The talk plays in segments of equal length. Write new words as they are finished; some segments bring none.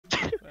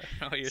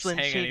know what you're Slim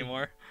saying Shady.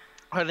 anymore.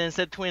 Or then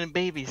said twin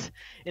babies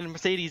in a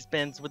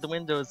Mercedes-Benz with the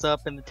windows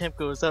up and the temp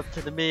goes up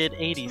to the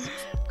mid-80s.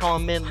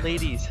 Calling men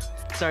ladies.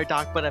 Sorry,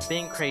 Doc, but I've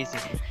been crazy.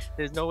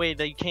 There's no way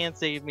that you can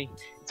save me.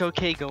 It's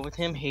okay, go with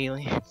him,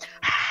 Haley.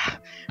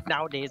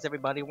 Nowadays,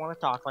 everybody want to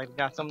talk like they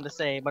got something to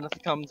say, but nothing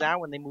comes out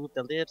when they move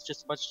their lips.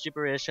 Just a bunch of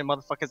gibberish, and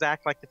motherfuckers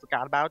act like they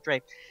forgot about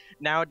Drake.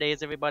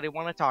 Nowadays, everybody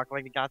want to talk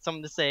like they got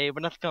something to say,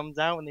 but nothing comes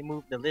out when they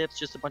move their lips.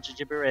 Just a bunch of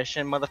gibberish,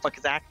 and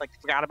motherfuckers act like they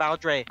forgot about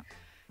Drake.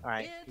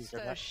 Alright, It's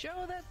the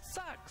show that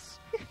sucks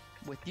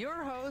with your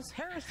hosts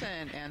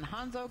Harrison and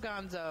Honzo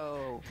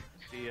Gonzo.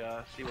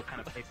 See what kind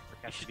of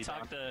paperwork has to be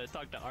done.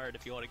 Talk to Art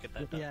if you want to get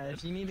that done. Yeah,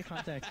 if you need to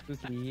contact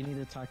Spooky, you need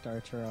to talk to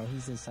Arturo.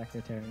 He's his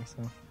secretary,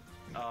 so.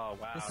 Oh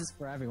wow. This is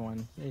for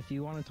everyone. If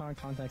you want to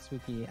contact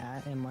Spooky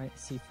at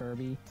NYC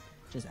Furby,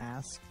 just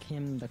ask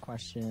him the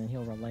question and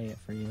he'll relay it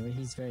for you.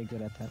 He's very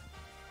good at that.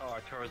 Oh,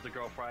 Arturo's the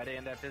Girl Friday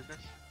in that business?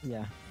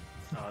 Yeah.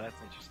 Oh, that's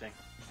interesting.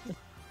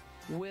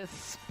 With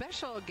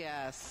special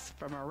guests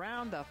from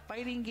around the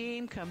fighting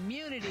game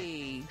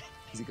community.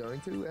 Is he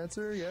going to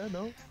answer? Yeah,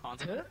 no?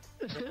 Honzo?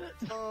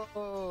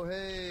 Oh,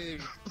 hey!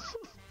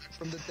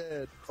 From the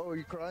dead. Oh, are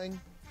you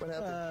crying? What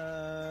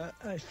happened?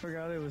 I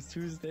forgot it was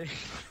Tuesday.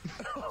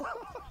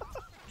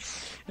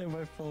 And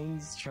my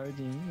phone's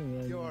charging. And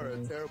then, You are a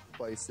terrible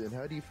bison.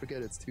 How do you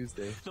forget it's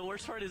Tuesday? The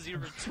worst part is you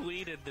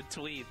retweeted the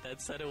tweet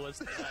that said it was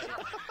tonight.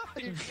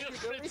 You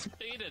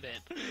retweeted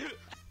it.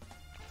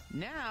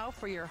 Now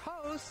for your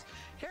hosts,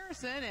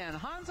 Harrison and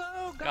Honzo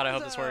Gonzo. God, I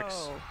hope this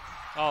works.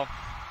 Oh.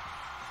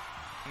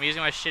 I'm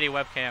using my shitty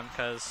webcam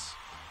because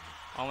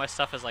all my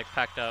stuff is like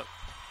packed up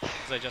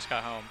because I just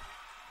got home.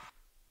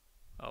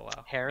 Oh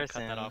wow.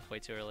 Harrison, I cut that off way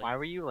too early. why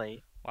were you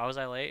late? Why was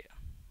I late?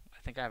 I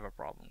think I have a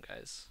problem,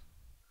 guys.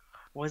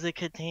 Was it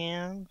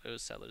Catan? It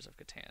was Settlers of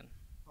Catan.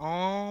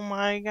 Oh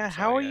my god, Sorry,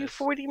 how are you guys.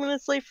 40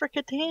 minutes late for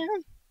Catan?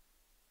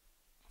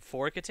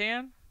 For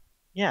Catan?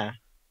 Yeah,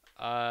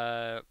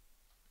 Uh,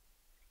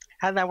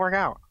 how'd that work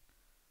out?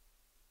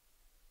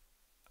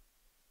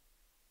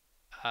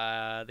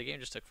 the game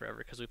just took forever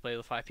because we played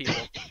with 5 people.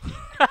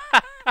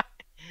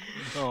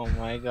 Oh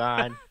my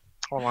god.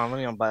 Hold on, let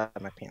me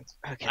unbutton my pants.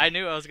 Okay. I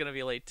knew I was gonna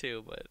be late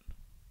too, but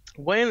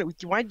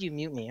Why'd you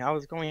mute me? I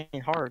was going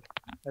hard.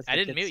 as I the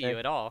didn't kids mute you say.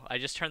 at all. I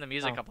just turned the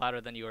music Oh. up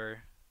louder than you were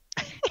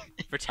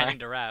pretending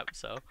to rap,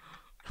 so.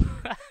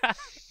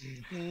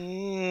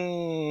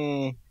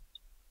 Mm.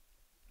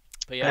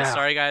 But yeah, Yeah.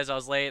 sorry guys, I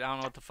was late. I don't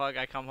know what the fuck.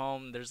 I come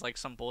home, there's like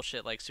some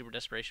bullshit like Super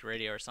Desperation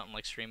Radio or something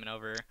like streaming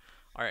over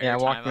our Yeah, airtime.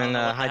 Walkman I don't know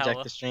what the hell-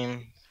 hijacked the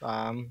stream,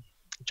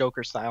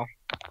 Joker style.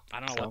 I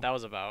don't know so. what that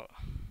was about.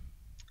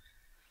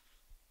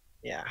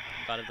 Yeah.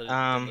 About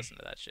to listen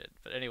to that shit.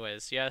 But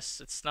anyways, yes,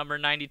 it's number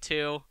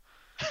 92.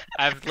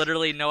 I have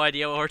literally no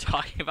idea what we're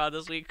talking about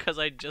this week because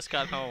I just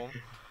got home.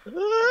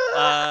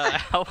 I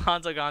hope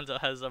Honzo Gonzo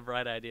has a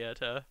bright idea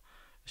to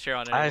share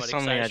on I have anybody so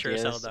 'cause many I sure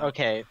as hell ideas. don't.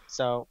 Okay,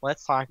 so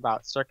let's talk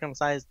about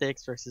circumcised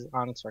dicks versus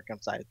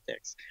uncircumcised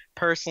dicks.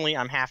 Personally,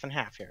 I'm half and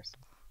half here.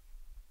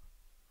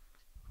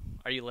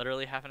 Are you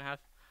literally half and half?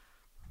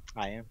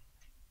 I am.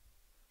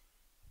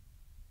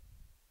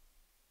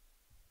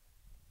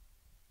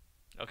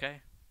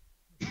 Okay.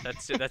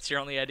 That's your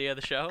only idea of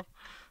the show?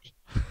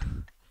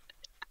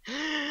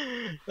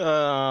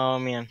 Oh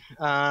man.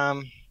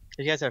 If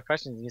you guys have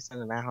questions, you can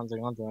send them at Honzo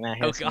Gonzo and at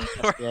Oh Harrison.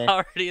 god, we're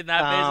already in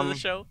that phase of the Um,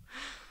 show?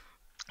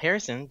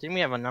 Harrison, didn't we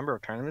have a number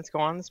of tournaments go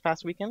on this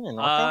past weekend in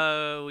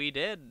Northtown? We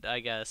did, I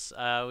guess.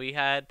 We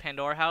had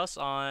Pandora House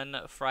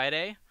on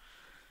Friday,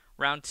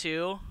 round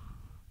 2.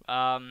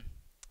 I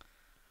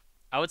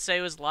would say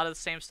it was a lot of the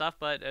same stuff,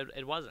 but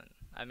it wasn't.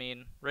 I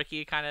mean,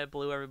 Ricky kind of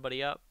blew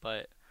everybody up,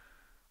 but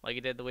like he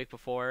did the week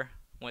before,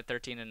 went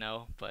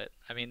 13-0. But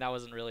I mean, that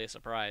wasn't really a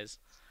surprise.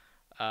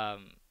 I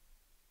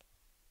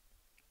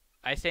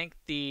think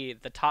the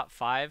top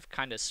 5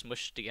 kind of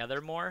smushed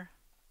together more.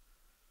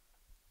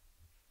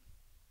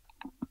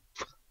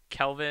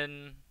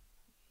 Kelvin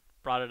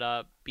brought it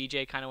up.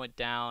 BJ kind of went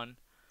down.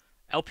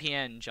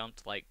 LPN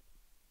jumped like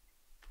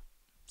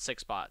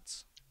 6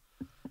 spots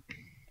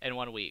in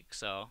 1 week.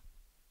 So,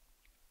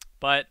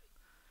 but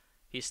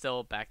he's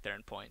still back there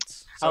in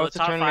points. So How the was the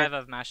top 5 tournament?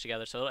 have matched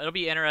together. So it'll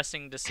be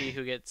interesting to see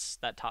who gets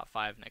that top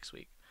 5 next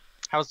week.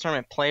 How was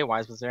tournament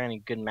play-wise? Was there any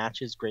good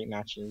matches, great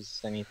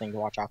matches, anything to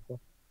watch out for?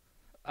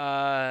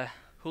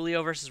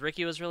 Julio versus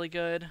Ricky was really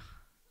good.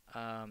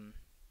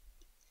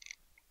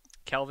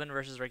 Kelvin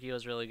versus Ricky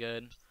was really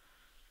good.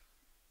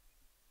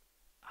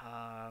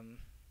 I'm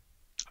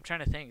trying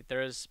to think.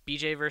 There was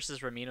BJ versus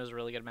Ramino was a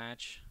really good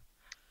match.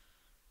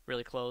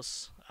 Really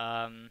close.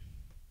 I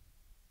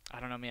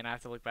don't know, man. I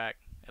have to look back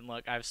and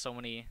look. I have so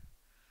many.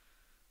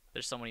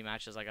 There's so many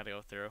matches I got to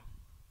go through.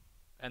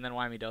 And then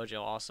Wyoming Dojo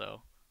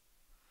also.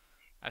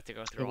 I have to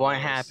go through all What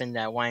those. happened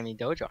at Wyoming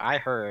Dojo? I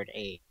heard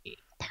a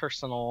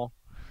personal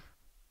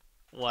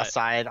What?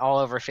 aside all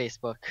over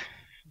Facebook.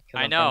 'Cause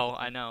I I'm know,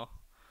 friends I know.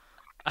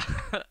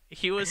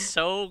 He was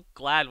so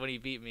glad when he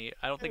beat me.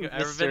 I don't think I've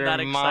with ever been Mr.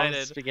 that Mom's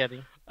excited.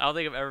 Spaghetti. I don't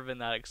think I've ever been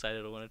that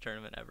excited to win a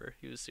tournament ever.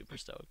 He was super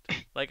stoked.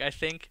 Like I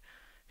think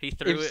he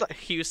threw was it. like-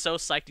 He was so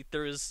psyched. He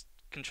threw his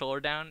controller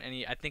down,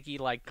 and I think he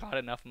like got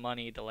enough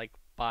money to like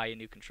buy a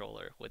new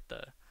controller with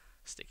the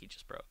stick he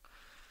just broke.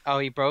 Oh,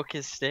 he broke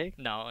his stick?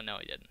 No, he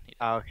didn't. He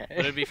didn't. Oh, But okay.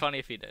 it'd be funny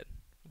if he did.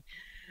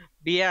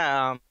 But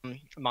yeah,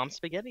 Mom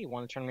Spaghetti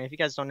won a tournament. If you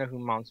guys don't know who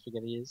Mom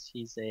Spaghetti is,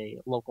 he's a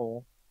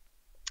local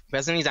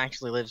resident. He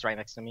actually lives right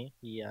next to me.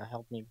 He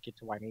helped me get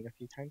to Wyoming a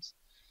few times.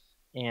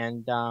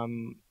 And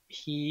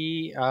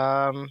he's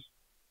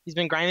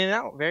been grinding it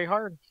out very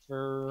hard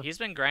for He's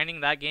been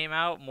grinding that game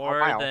out a more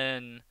while.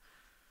 than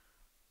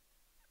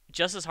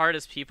just as hard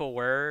as people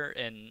were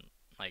in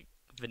like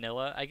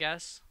vanilla, I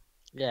guess.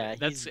 Yeah,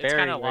 It's very,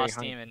 kind of very lost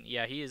hungry. steam, and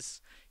yeah,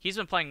 he's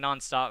been playing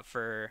nonstop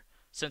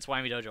since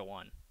Wyoming Dojo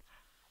 1.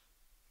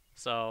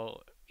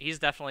 So he's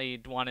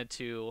definitely wanted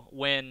to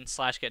win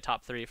 / get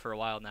top 3 for a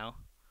while now.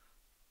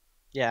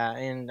 Yeah,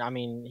 and I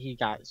mean, he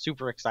got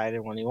super excited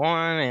when he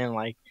won, and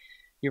like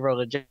he wrote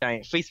a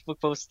giant Facebook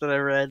post that I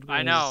read. I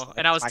and he's know, just like,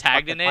 and I was "My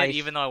tagged fucking in it life."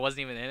 even though I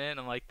wasn't even in it. And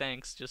I'm like,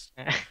 thanks, just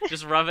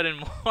rub it in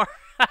more,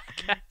 I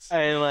guess.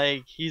 And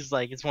like he's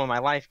like, it's one of my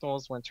life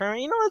goals. When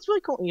tournament, that's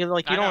really cool. You know,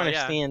 like you I don't know, yeah.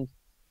 understand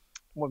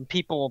when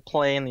people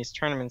play in these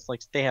tournaments.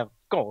 Like they have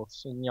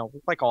goals, and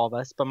like all of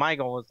us. But my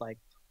goal is like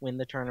win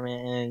the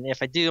tournament, and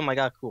if I do, I'm like,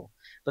 oh, cool.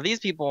 But these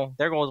people,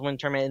 their goal is win the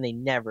tournament, and they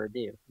never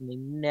do. And they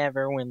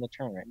never win the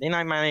tournament. They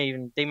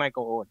might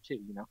go 0-2.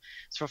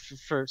 So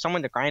for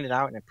someone to grind it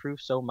out and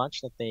improve so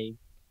much that they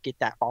get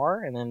that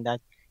far, and then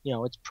that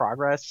it's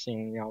progress,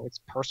 and it's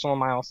personal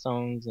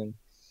milestones, and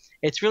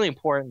it's really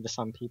important to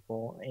some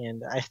people,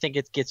 and I think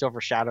it gets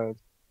overshadowed,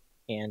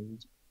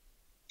 and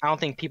I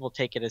don't think people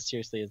take it as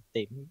seriously as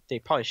they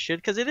probably should,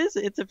 because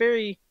it's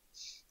a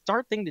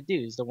hard thing to do,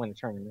 is to win a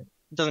tournament.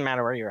 It doesn't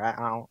matter where you're at.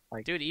 I don't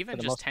like. Dude, even for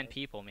the just most 10 part.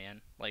 people, man.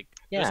 Like,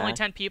 it was only Yeah.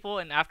 10 people,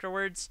 and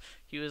afterwards,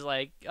 he was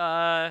like,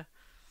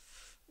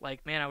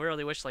 like, man, I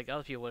really wish, like,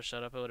 other people would have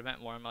shut up. It would have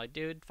meant more. I'm like,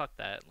 dude, fuck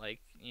that. Like,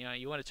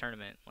 you won a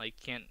tournament. Like,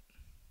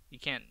 you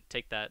can't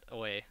take that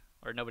away,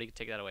 or nobody can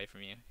take that away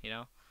from you,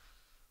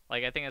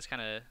 Like, I think it's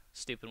kind of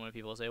stupid when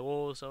people say,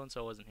 well,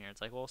 so-and-so wasn't here. It's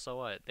like, well, so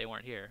what? They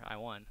weren't here. I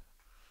won.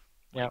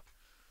 Like, Yep.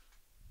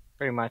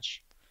 Pretty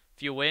much.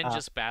 if you win,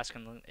 just bask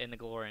in the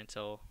glory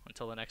until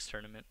the next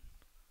tournament.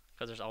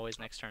 Because there's always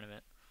next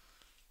tournament.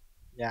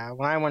 Yeah.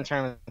 When I win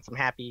tournaments, I'm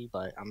happy,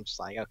 but I'm just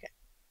like, okay,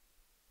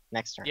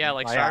 next tournament. Yeah,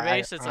 like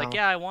Starbase, it's like,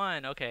 yeah, I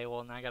won. Okay,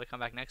 well, now I got to come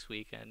back next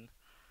week and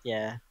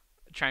Yeah.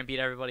 try and beat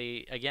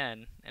everybody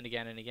again and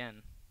again and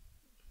again.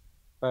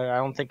 But I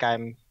don't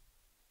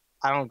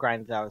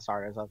grind it out as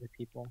hard as other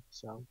people.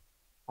 So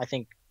I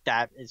think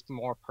that is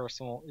more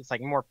personal. It's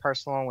like more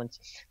personal when it's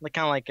like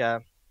kind of like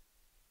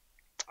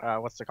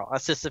what's it called? A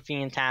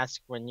Sisyphean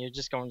task, when you're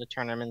just going to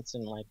tournaments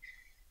and like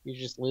you're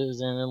just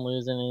losing and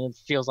losing, and it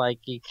feels like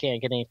you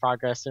can't get any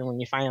progress. And when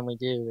you finally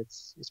do,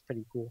 it's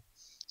pretty cool.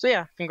 So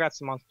yeah, congrats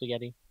to Mom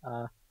Spaghetti.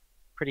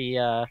 Pretty.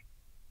 I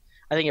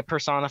think it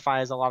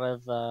personifies a lot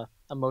of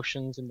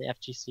emotions in the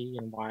FGC,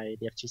 and why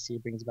the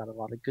FGC brings about a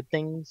lot of good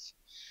things.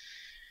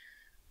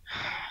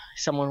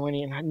 Someone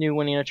winning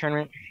a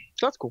tournament,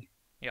 so that's cool.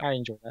 Yep. I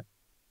enjoy that.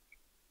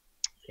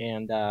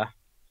 And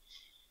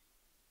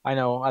I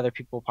know other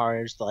people probably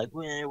are just like,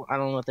 well, I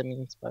don't know what that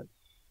means, but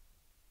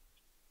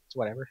it's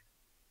whatever.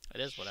 It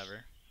is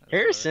whatever.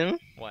 Harrison,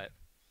 What?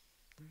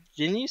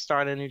 didn't you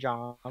start a new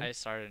job? I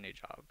started a new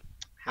job.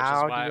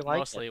 How Which is do you like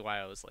mostly it? why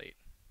I was late.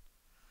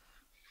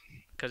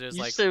 Because it was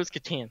You like said it was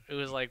Catan. it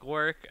was like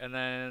work, and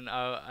then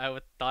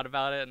thought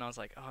about it, and I was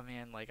like, oh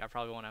man, like I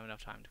probably won't have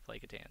enough time to play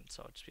Catan,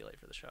 so I'll just be late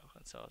for the show.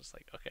 And so I was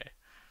like, okay,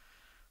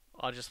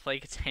 I'll just play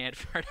Catan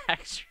for an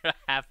extra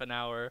half an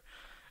hour,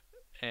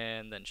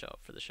 and then show up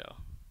for the show.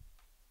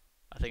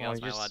 I think that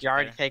was my logic You're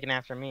already there. taking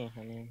after me.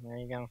 I mean, there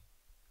you go.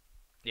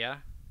 Yeah.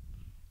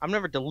 I'm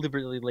never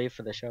deliberately late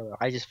for the show, though.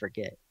 I just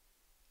forget.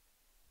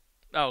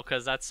 Oh,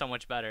 because that's so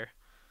much better.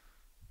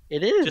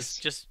 It is.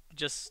 Just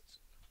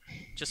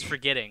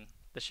forgetting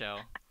the show,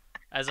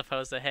 as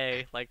opposed to,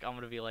 hey, like I'm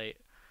gonna be late.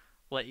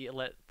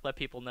 Let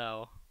people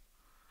know,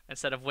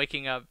 instead of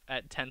waking up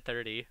at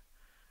 10:30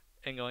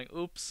 and going,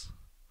 oops,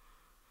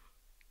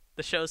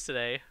 the show's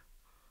today.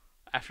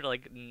 After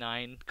like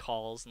 9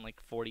 calls and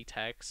like 40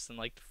 texts and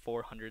like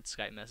 400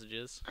 Skype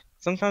messages.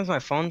 Sometimes my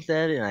phone's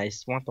dead, and I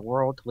just want the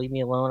world to leave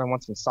me alone. I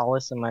want some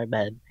solace in my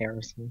bed,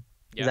 Harrison.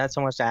 Yeah. Is that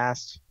so much to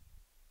ask?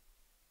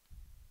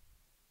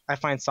 I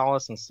find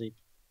solace in sleep,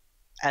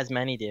 as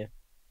many do.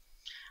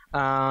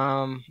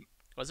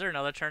 Was there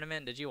another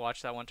tournament? Did you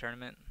watch that one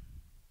tournament?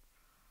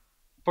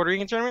 Puerto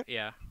Rican tournament?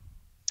 Yeah.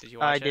 Did you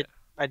watch it?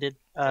 I did.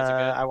 Was it good?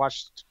 I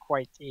watched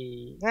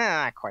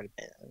not quite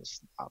a bit,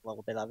 just a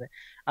little bit of it.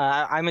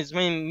 I was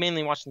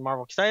mainly watching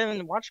Marvel, because I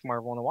haven't watched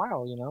Marvel in a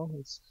while.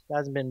 It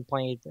hasn't been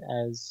played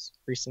as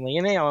recently,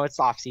 and it's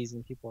off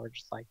season. People are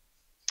just like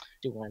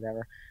doing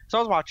whatever. So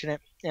I was watching it,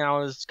 and I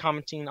was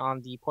commenting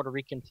on the Puerto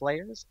Rican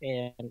players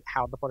and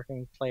how the Puerto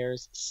Rican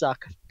players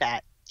suck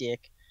fat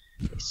dick.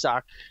 They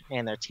suck,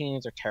 and their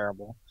teams are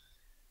terrible.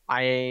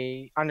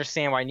 I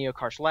understand why Neo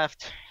Karsh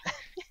left.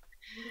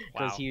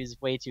 Because Wow. he was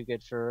way too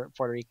good for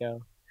Puerto Rico.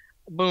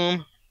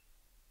 Boom.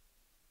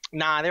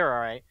 Nah, they're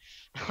alright.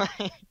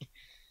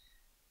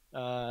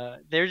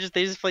 They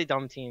just play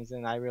dumb teams,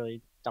 and I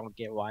really don't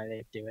get why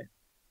they do it.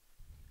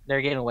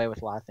 They're getting away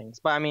with a lot of things,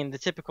 but I mean, the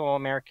typical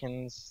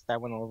Americans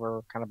that went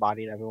over kind of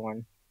bodied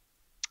everyone.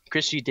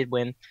 Chris G did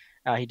win.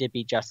 He did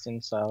beat Justin,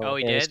 so Oh,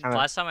 he it was did. kind of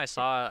Last time I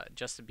saw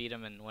Justin beat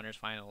him in winners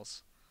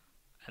finals,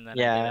 and then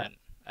yeah. I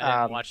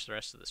didn't Um, watch the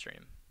rest of the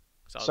stream.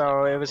 So I was so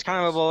like, it oh, was who kind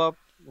of a cares? blow up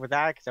with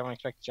that because I don't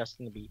expect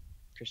Justin to beat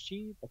Chris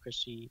G, but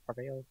Chris G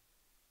prevailed,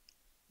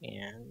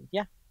 and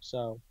yeah,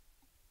 so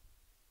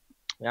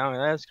yeah, I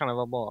mean, that's kind of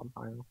a blow up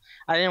final.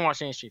 I didn't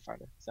watch any Street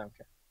Fighter, so I don't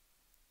care.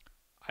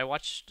 I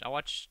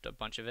watched a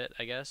bunch of it.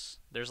 I guess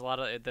there's a lot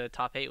of the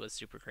top 8 was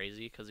super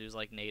crazy because he was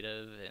like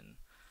Native and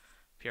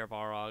Pierre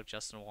Balrog,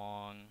 Justin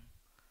Wong.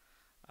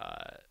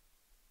 Uh,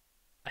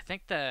 I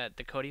think that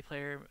the Cody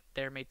player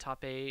there made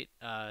top 8.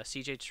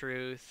 CJ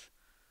Truth,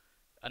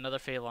 another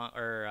Fei Long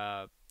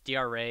or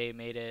DR Ray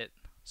made it.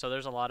 So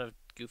there's a lot of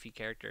goofy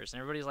characters,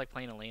 and everybody's like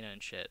playing Elena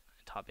and shit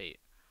in top 8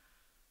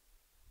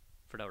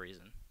 for no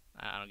reason.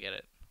 I don't get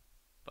it,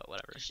 but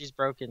whatever. She's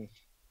broken.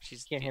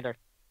 She's Can't hit her.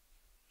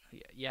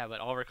 Yeah, but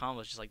all of her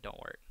combos just like don't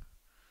work.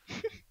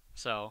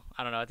 So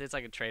I don't know. It's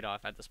like a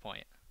trade-off at this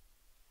point.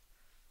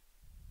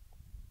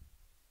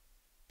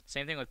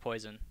 Same thing with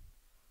Poison.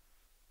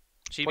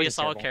 She'd be a Poison's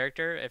solid terrible.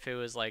 character if it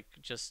was like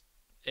just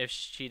if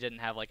she didn't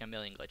have like a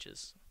million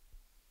glitches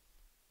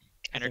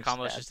and her think she's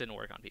combos bad. just didn't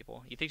work on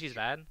people. You think she's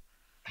bad?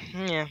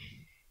 Yeah.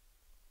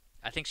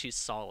 I think she's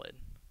solid.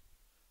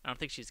 I don't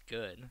think she's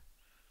good.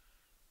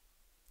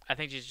 I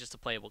think she's just a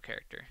playable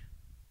character.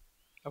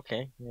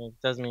 Okay. Yeah,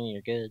 it doesn't mean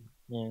you're good.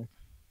 Yeah.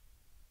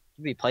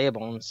 You be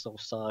playable and still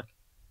suck.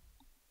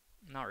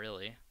 Not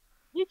really.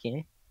 You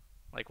can.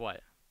 Like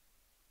what?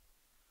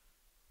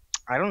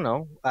 I don't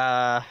know.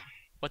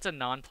 What's a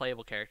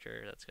non-playable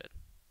character that's good?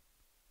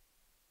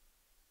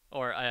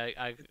 Or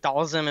I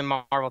Dalsum in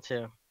Marvel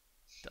too.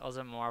 was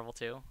in Marvel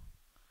too.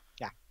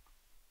 Yeah.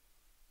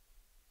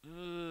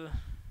 I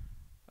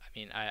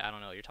mean, I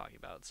don't know what you're talking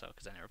about, so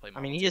because I never played I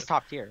Marvel. mean, he 2. is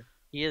top tier.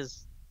 He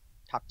is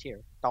top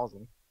tier,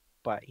 Dalsum,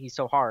 but he's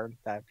so hard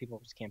that people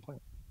just can't play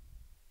him.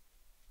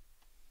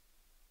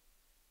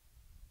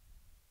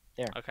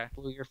 There. Okay.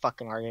 Blew your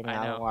fucking argument I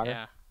out of know. the water.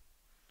 Yeah.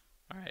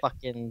 All right.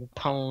 Fucking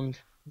pwned.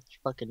 You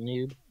fucking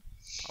noob.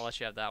 I'll let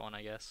you have that one,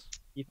 I guess.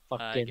 You I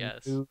fucking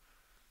guess. noob.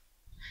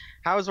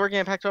 How was working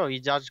at Pac-12? You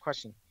dodged a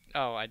question.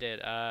 Oh, I did.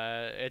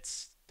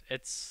 It's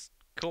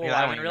cool. Yeah, I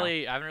I haven't don't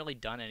even really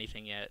done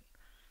anything yet.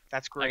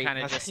 That's great.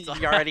 kinda just-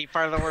 You're already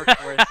part of the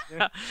workforce.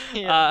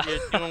 You're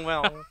doing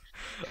well.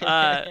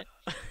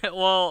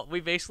 Well, we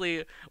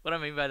basically what I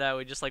mean by that,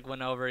 we just like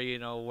went over,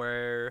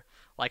 where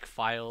like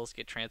files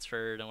get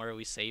transferred and where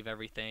we save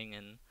everything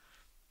and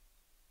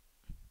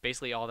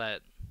basically all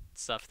that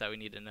stuff that we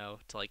need to know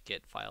to like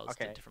get files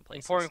to Okay. different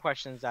places. Important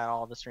questions that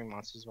all the stream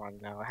monsters want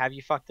to know. Have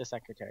you fucked the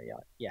secretary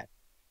yet?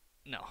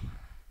 No.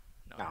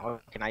 No. I No.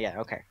 haven't. Okay, not yet.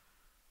 Okay.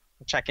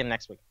 We'll check in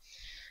next week.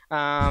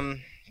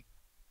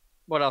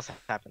 What else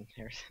happened,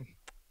 Harrison?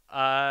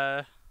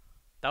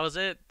 That was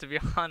it, to be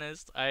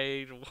honest.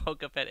 I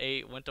woke up at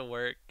 8, went to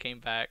work, came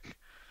back,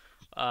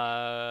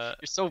 You're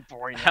so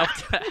boring. now.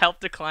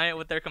 helped a client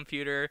with their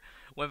computer,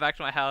 went back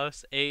to my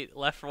house, ate,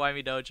 left for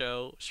Wyoming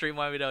Dojo, streamed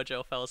Wyoming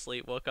Dojo, fell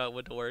asleep, woke up,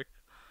 went to work,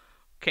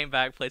 came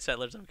back, played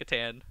Settlers of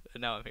Catan,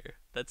 and now I'm here.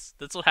 That's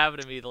what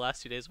happened to me the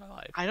last 2 days of my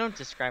life. I don't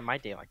describe my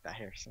day like that,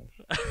 Harrison.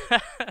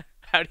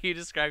 How do you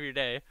describe your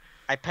day?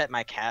 I pet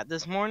my cat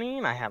this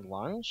morning. I had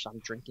lunch. I'm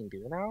drinking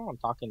beer now. I'm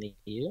talking to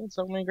you. And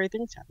so many great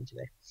things happened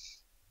today.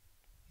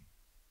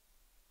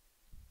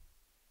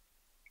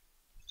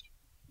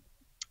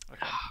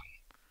 Okay.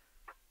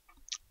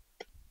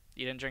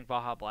 You didn't drink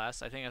Baja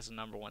Blast? I think that's the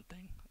number one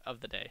thing of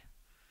the day.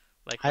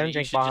 Like I haven't you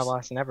drank should Baja just-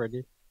 Blast never,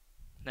 dude.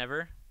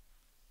 Never?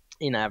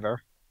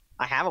 Never.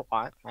 I have a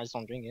lot. I just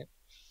don't drink it.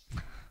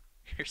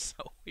 You're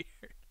so weird.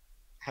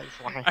 That's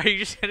why. Are you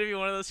just gonna be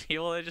one of those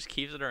people that just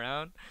keeps it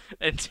around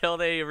until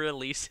they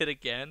release it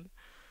again?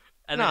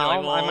 And No, then you're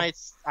like, well, I might.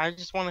 I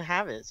just want to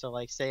have it. So,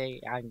 like,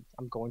 say I'm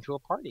going to a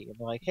party, and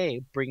they're like,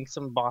 "Hey, bring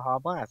some Baja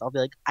Blast." I'll be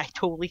like, "I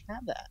totally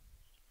have that."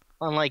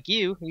 Unlike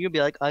you'll be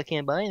like, "I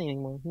can't buy it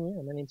anymore."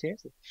 Yeah, my name's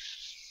Harrison.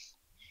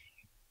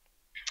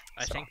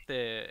 I So. think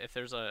if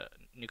there's a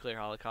nuclear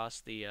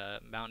holocaust, the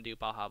Mountain Dew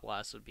Baja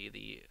Blast would be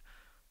the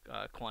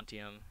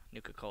Quantium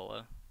Nuka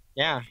Cola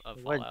Yeah, of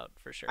it would. Fallout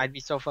for sure. I'd be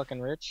so fucking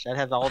rich. I'd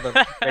have all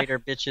the Raider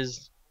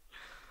bitches,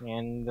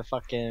 and the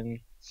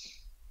fucking.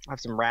 I have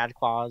some rad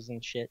claws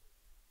and shit.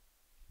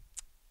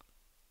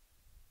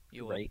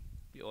 You would. Right.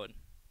 You would.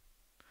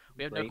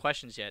 We have no Right.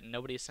 questions yet.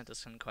 Nobody sent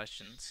us any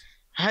questions.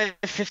 I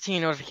have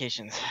 15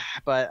 notifications,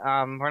 but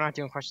we're not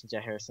doing questions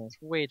yet, Harrison. It's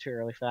way too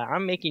early for that.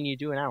 I'm making you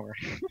do an hour.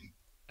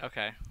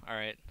 Okay. All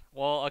right.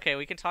 Well, okay.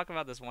 We can talk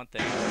about this one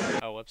thing.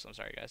 Oh, whoops. I'm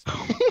sorry, guys.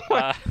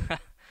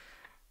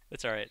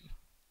 It's all right.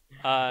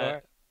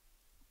 What?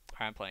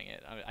 I'm playing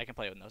it. I can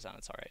play it with no sound.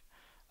 It's all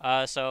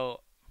right.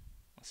 So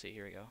let's see.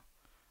 Here we go.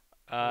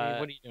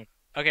 What are you doing?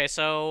 Okay,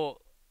 so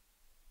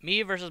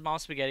me versus Mom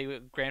Spaghetti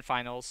grand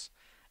finals,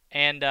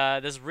 and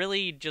this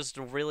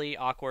really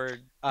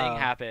awkward thing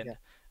happened.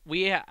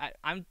 yeah.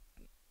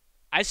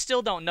 I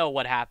still don't know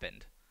what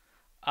happened.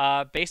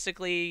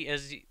 Basically,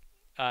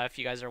 if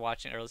you guys are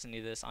watching or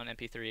listening to this on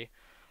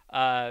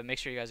MP3, make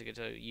sure you guys go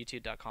to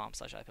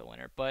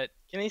youtube.com/IPLAYWINNER. But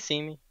Can they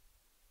see me?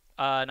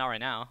 not right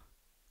now.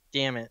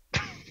 Damn it.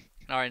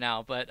 Not right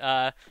now.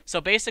 But so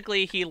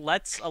basically, he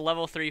lets a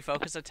level 3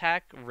 focus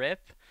attack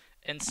rip,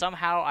 and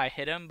somehow I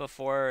hit him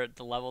before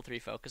the level 3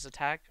 focus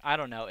attack. I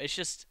don't know. It's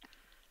just,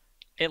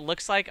 it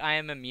looks like I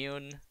am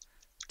immune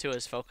to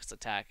his focus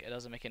attack. It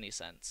doesn't make any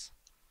sense.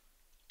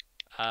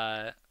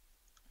 I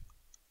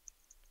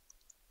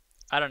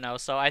don't know.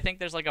 So I think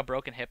there's like a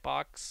broken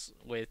hitbox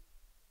with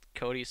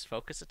Cody's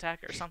focus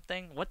attack or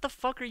something. What the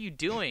fuck are you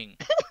doing?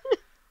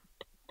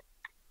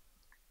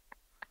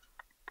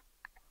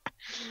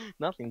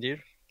 Nothing,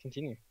 dude.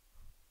 Continue.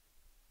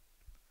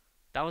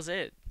 That was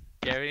it.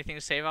 Do you have anything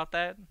to say about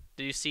that?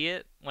 Did you see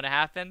it when it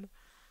happened?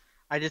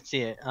 I did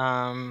see it.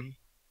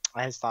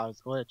 I just thought it was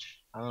a glitch.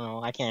 I don't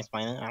know. I can't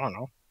explain it. I don't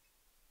know.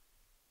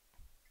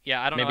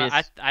 Yeah, I don't Maybe know.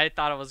 it's- I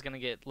thought I was gonna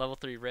get level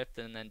 3 ripped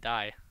and then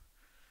die.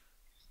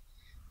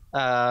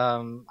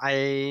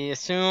 I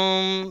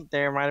assume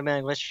there might have been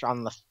a glitch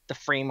on the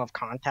frame of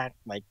contact.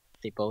 Like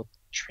they both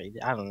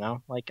traded. I don't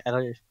know. Like I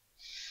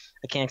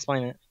can't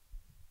explain it.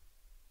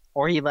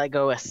 Or he let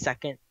go a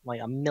second, like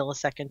a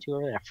millisecond too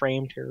early, a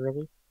frame too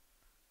early.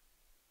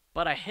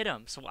 But I hit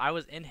him, so I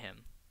was in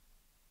him.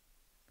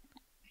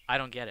 I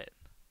don't get it.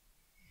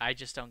 I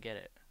just don't get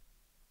it.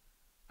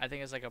 I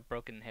think it's like a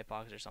broken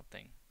hitbox or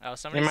something. Oh,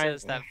 somebody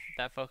says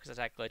that focus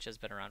attack glitch has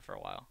been around for a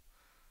while.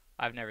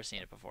 I've never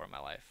seen it before in my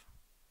life.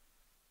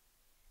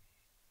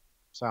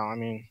 So I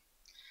mean,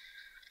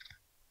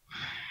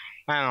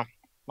 I don't know.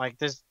 Like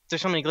there's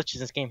so many glitches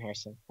in this game,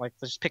 Harrison. Like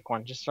just pick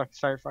one. Just start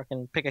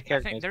fucking pick a I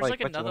character. think It's there's probably like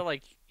glitchy another one.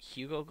 like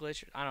Hugo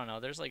glitch. I don't know.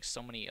 There's like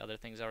so many other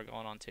things that are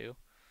going on too.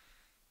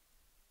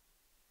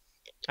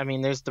 I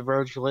mean, there's the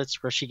road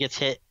glitch where she gets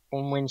hit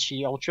when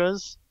she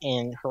ultras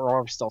and her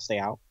orbs still stay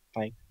out.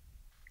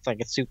 Like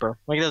it's super.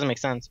 Like it doesn't make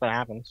sense, but it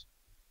happens.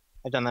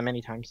 I've done that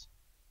many times.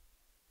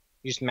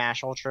 You just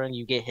mash ultra and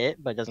you get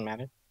hit, but it doesn't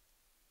matter.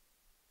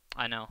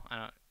 I know.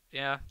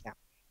 Yeah.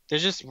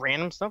 There's just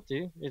random stuff,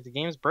 dude. The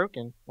game's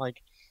broken.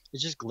 Like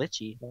it's just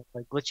glitchy.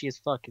 Like glitchy as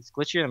fuck. It's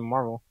glitchier than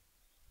Marvel.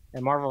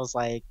 And Marvel is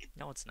like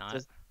No, it's not.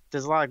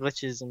 there's a lot of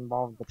glitches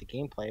involved with the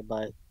gameplay,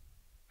 but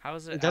How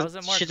is it? doesn't- How is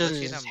it more shit doesn't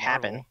glitchy just than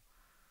happen. Marvel?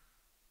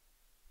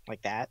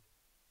 like that.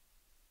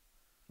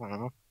 I don't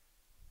know.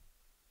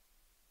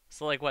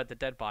 So like what? The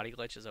dead body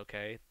glitch is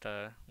okay.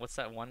 What's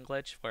that one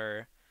glitch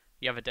where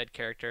you have a dead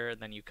character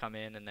and then you come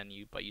in and then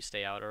you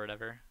stay out or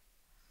whatever?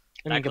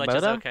 I mean, That glitch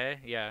is Kubota? okay.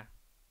 Yeah.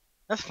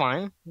 That's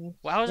fine.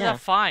 Well, how is Yeah. that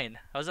fine?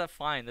 How is that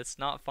fine? That's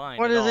not fine.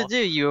 What at does all. it do?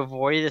 You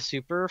avoid a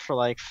super for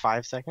like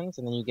 5 seconds,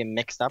 and then you get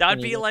mixed up. That when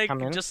would be you like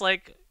come in? just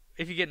like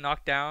if you get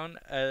knocked down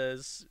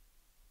as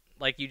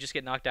like you just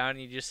get knocked down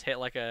and you just hit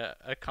like a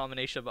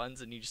combination of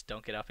buttons and you just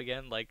don't get up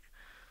again. Like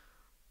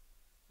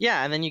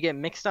Yeah, and then you get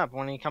mixed up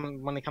when it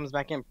comes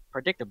back in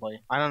predictably.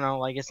 I don't know,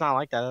 like it's not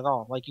like that at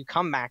all. Like you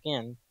come back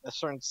in a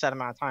certain set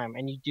amount of time,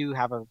 and you do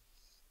have a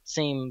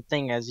same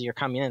thing as you're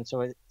coming in,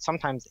 so it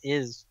sometimes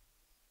is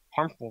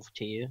harmful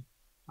to you.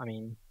 I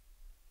mean,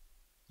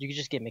 you could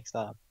just get mixed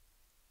up.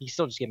 You can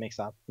still just get mixed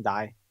up and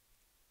die,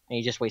 and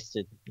you just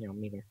wasted,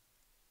 meter.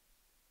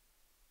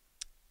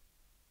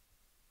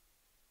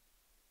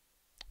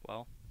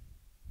 well,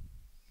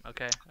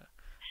 okay.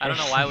 I don't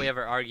know why we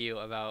ever argue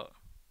about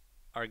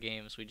our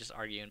games. We just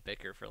argue and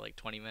bicker for like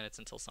 20 minutes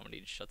until somebody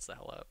just shuts the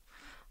hell up.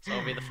 So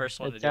I'll be the first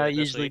one That's to do how it it this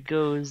usually week.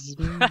 goes.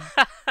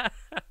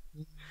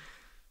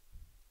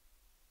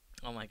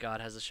 Oh my god,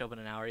 has the show been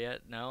an hour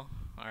yet? No?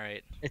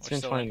 Alright. It's We're been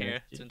still 20 in here.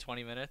 minutes, It's dude. been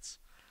 20 minutes?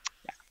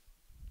 Yeah.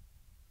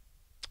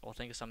 Well,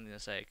 think of something to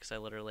say, because I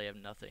literally have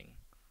nothing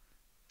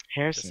to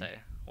Harrison, say.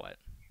 What?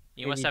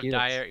 You Where must do have you do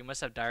this? You must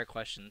have dire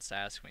questions to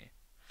ask me.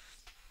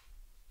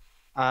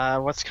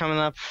 what's coming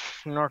up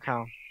from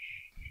NorCal?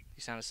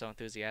 You sounded so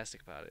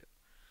enthusiastic about it.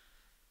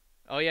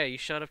 Oh yeah, you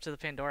showed up to the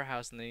Pandora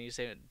house and then you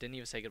didn't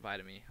even say goodbye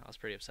to me. I was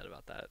pretty upset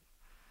about that.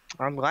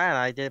 I'm glad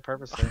I did it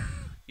purposely.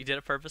 You did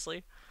it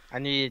purposely? I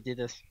knew you'd do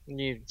this. I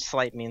knew you'd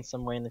slight me in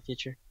some way in the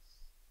future.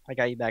 I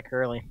got you back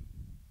early.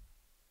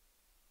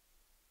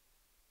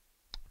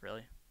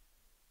 Really?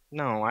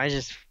 No, I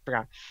just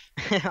forgot.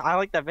 I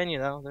like that venue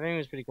though. The venue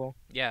was pretty cool.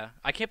 Yeah.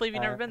 I can't believe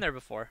you've never been there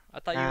before. I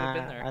thought you would have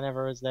been there. I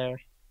never was there.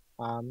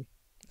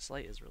 This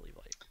light is really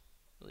light.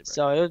 Really bright.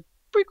 So it was a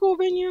pretty cool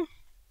venue.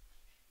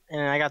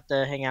 And I got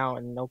to hang out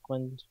in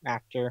Oakland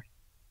after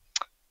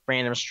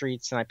random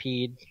streets, and I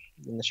peed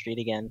in the street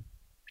again.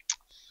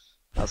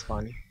 That was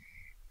fun.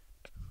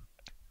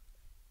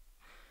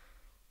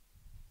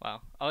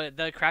 Wow. Oh,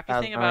 the crappy That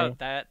was thing about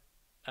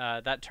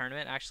that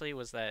tournament actually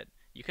was that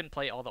you couldn't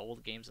play all the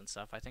old games and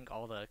stuff. I think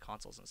all the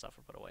consoles and stuff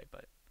were put away,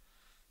 but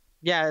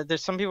Yeah,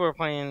 there's some people who are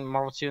playing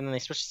Marvel 2, and then they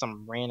switched to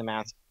some random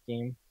ass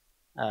game.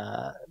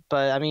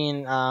 But I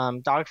mean,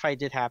 dogfight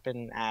did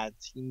happen at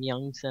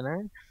Young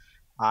Center.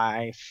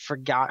 I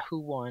forgot who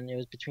won. It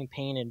was between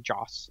Payne and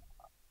Joss.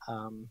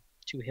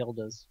 Two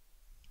Hildas.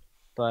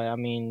 But I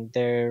mean,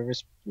 there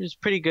was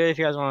pretty good. If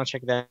you guys want to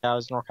check that out,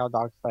 it's NorCal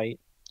Dogfight,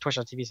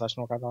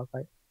 twitch.tv/NorCal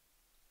Dogfight.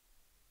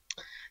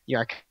 The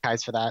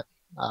archives for that.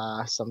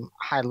 Some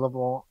high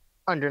level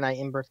undernight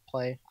in-birth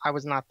play. I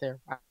was not there.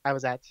 I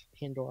was at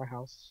Pandora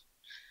House,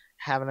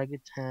 having a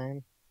good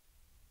time,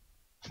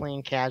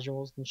 playing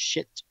casuals and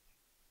shit.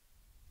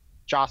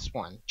 Joss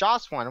won.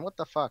 Joss won. What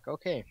the fuck?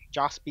 Okay,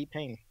 Joss beat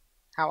Payne.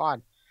 How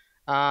odd.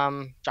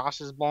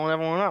 Josh is blowing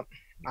everyone up.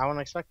 I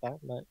wouldn't expect that,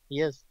 but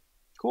he is.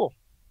 Cool.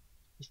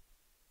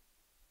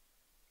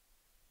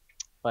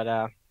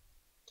 But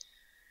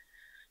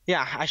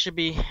yeah,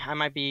 I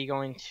might be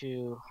going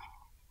to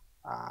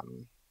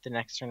the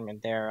next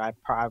tournament there.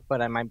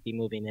 But I might be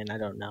moving in. I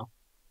don't know.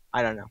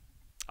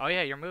 Oh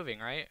yeah, you're moving,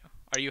 right?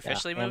 Are you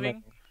officially Yeah,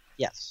 moving?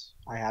 Yes,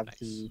 I have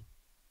Nice.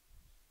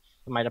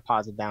 my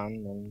deposit down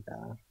and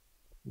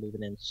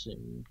moving in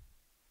soon.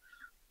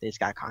 They just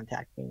gotta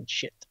contact me and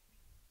shit.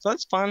 So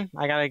that's fun.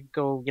 I gotta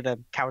go get a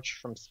couch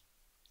from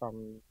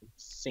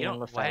San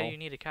Rafael. Why do you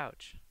need a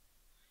couch?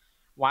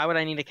 Why would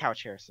I need a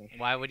couch, Harrison?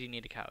 Why would you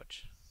need a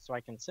couch? So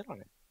I can sit on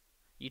it.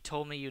 You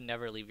told me you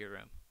never leave your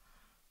room.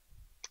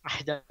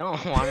 I don't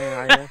want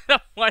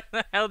to. Why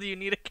the hell do you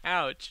need a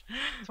couch?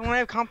 So when I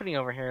have company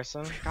over,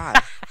 Harrison.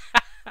 God.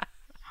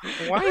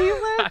 Why are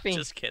you laughing? I'm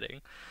just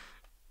kidding.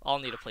 I'll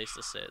need a place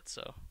to sit,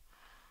 so.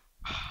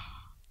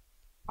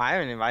 I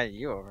haven't invited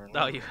you over.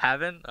 Oh, you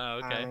haven't?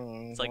 Oh, okay. I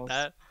mean, It's like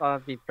that?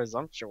 That'd be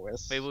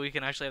presumptuous. Maybe we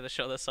can actually have the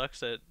show that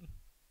sucks at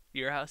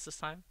your house this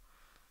time?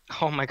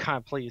 Oh my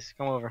god, please,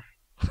 come over.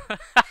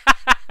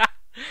 I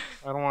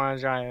don't want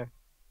to drive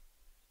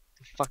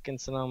to fucking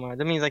Sonoma.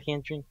 That means I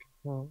can't drink.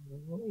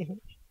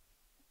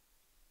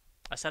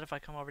 I said if I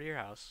come over to your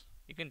house.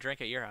 You can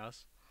drink at your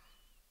house.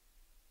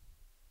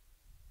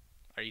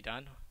 Are you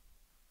done?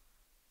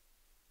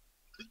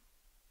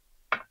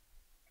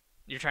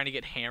 You're trying to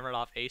get hammered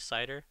off Ace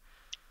Cider?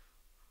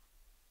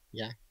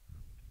 Yeah.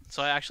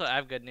 So I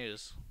have good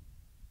news.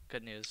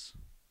 Good news.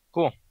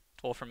 Cool.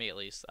 Well, for me at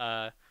least.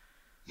 I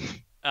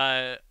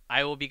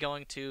will be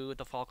going to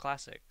the Fall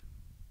Classic.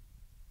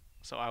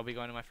 So I'll be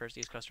going to my first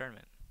East Coast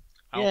tournament.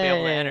 I won't be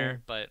able to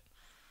enter, but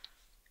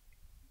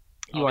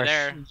I'll be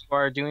there. You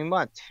are doing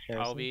what,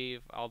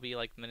 Harrison? I'll be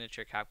like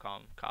miniature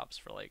Capcom cops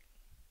for like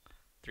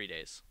 3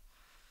 days.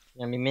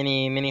 You gonna be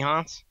mini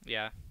haunts?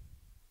 Yeah.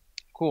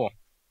 Cool.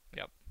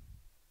 Yep.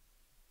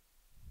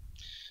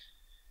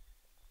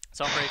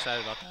 So I'm pretty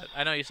excited about that.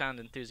 I know you sound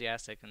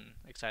enthusiastic and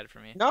excited for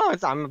me. No,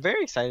 I'm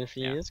very excited for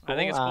you. Yeah. It's cool. I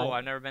think it's cool.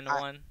 I've never been to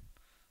one.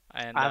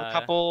 And I have a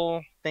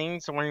couple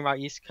things to worry about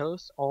East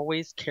Coast.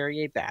 Always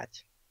carry a bat.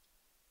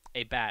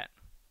 A bat.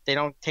 They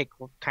don't take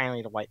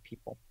kindly to white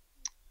people.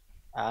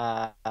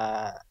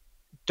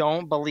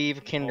 Don't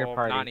believe Kinder Well,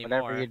 Party. not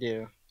Whatever anymore. you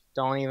do,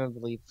 don't even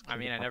believe. I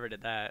mean, I never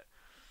did that.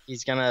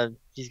 He's gonna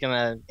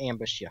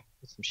ambush you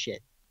with some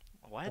shit.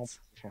 What?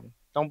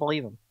 Don't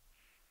believe him.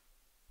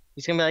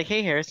 He's gonna be like,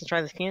 "Hey, Harrison,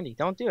 try this candy."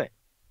 Don't do it.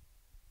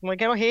 I'm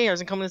like, "Oh, hey,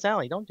 Harrison, come in this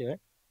alley." Don't do it.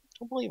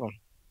 Don't believe him.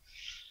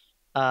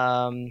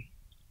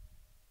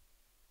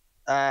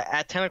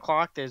 At 10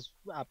 o'clock, there's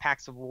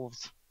packs of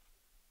wolves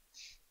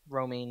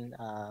roaming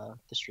the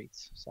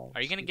streets. So.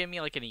 Are you gonna give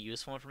me like any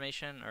useful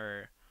information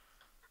or?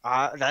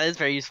 That is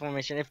very useful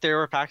information. If there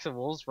were packs of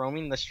wolves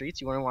roaming the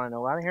streets, you wouldn't want to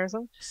know about it,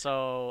 Harrison?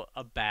 So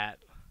a bat,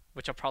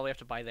 which I'll probably have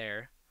to buy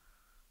there.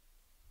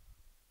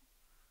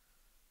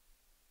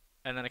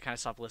 And then I kind of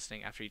stopped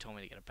listening after you told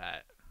me to get a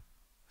bat.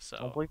 So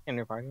Don't believe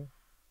Kinder Party.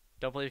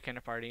 Don't believe Kinder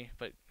Party,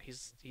 but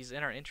he's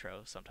in our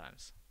intro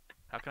sometimes.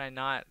 How can I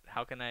not?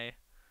 How can I?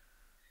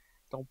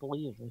 Don't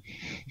believe him.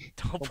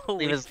 Don't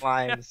believe his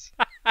lies.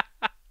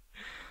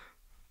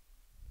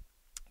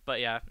 But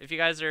yeah, if you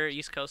guys are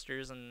East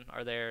Coasters and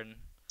are there, and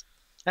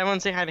Everyone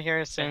say hi to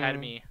Harrison. say hi to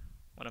me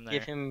when I'm there.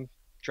 Give him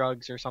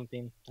drugs or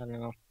something. I don't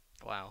know.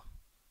 Wow.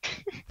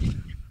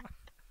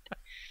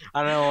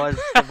 I don't know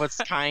what's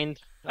kind.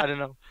 I don't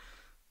know.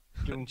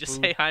 Give him Just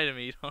food. say hi to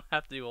me. You don't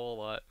have to do a whole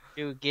lot.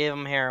 Dude, give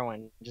him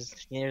heroin.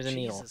 Just here's a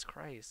needle. Jesus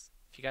Christ.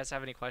 If you guys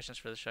have any questions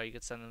for the show, you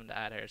could send them to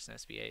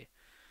 @HarrisonSBA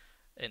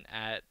and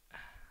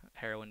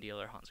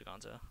 @HeroinDealer Honzo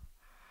Gonzo.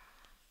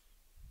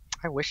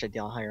 I wish I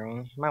deal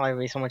heroin. My life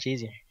would be so much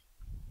easier.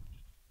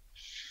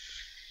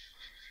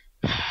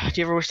 Do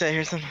you ever wish that,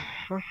 Harrison?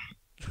 Huh?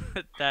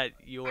 That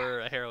you're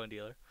a heroin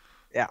dealer.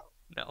 Yeah.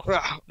 No.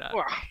 Ugh, Not,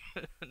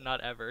 ugh.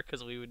 not ever,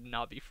 because we would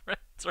not be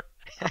friends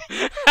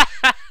right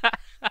now.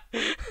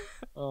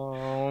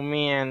 Oh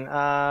man.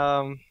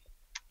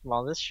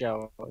 Well, this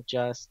show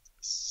just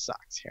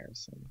sucks,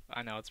 Harrison.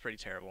 I know, it's pretty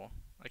terrible.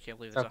 I can't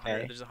believe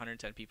Okay. there's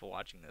 110 people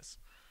watching this.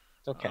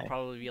 It's okay. There'll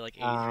probably be like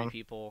 83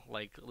 people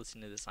like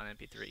listening to this on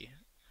MP3,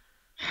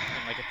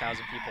 and like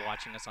 1,000 people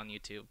watching this on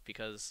YouTube,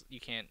 because you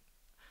can't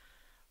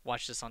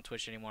watch this on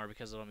Twitch anymore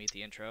because it'll meet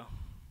the intro.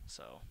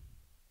 So,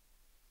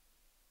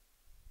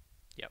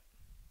 yep.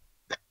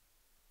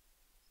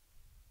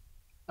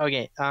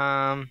 Okay.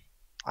 I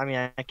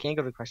mean, I can't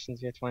go to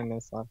questions. We have 20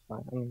 minutes left.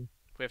 But, We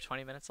have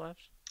 20 minutes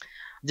left.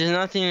 there's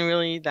nothing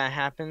really that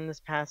happened this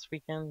past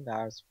weekend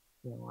that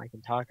I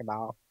can talk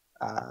about.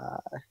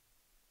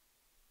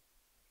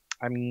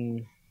 I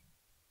mean,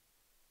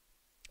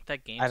 That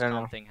I don't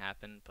know Gamescom thing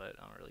happened, but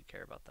I don't really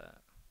care about that.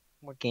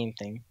 what game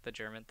thing. The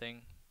German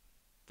thing,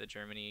 the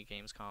Germany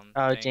Gamescom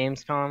Oh, thing.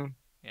 Gamescom.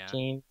 Yeah.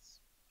 Gamescom.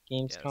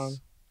 Yes.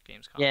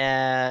 Gamescom.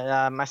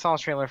 Yeah, I saw a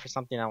trailer for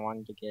something I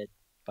wanted to get,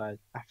 but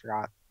I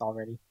forgot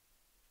already.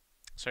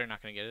 So you're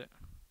not gonna get it.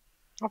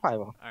 I probably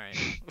will. All right.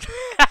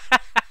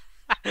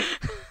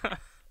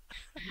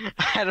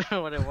 I don't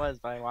know what it was,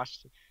 but I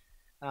watched it.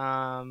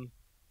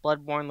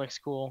 Bloodborne looks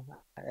cool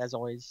as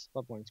always.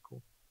 Bloodborne's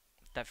cool.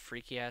 That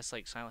freaky ass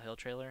like Silent Hill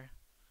trailer.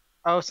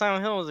 Oh,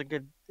 Silent Hill was a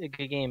good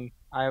game.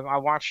 I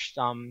watched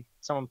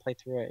someone play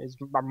through it. It's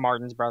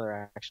Martin's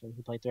brother actually.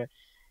 He played through it,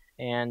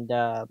 and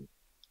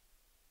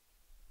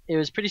it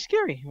was pretty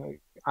scary.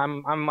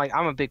 I'm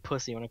a big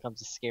pussy when it comes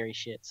to scary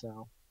shit,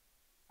 so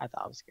I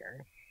thought it was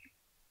scary.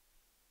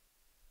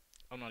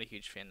 I'm not a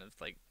huge fan of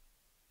like.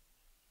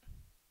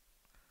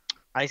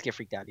 I just get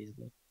freaked out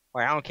easily.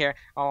 Like I don't care.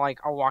 I'll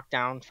walk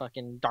down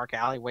fucking dark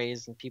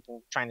alleyways and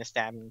people trying to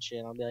stab me and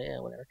shit. I'll be like, yeah,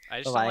 whatever. I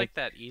just But, don't like, like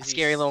that a easy.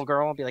 scary little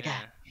girl. I'll be like, Yeah.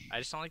 ah. I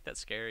just don't like that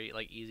scary,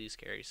 like easy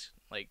scary,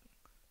 like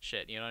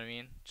shit. You know what I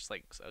mean? Just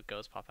like a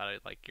ghost pop out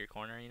of like your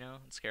corner, you know,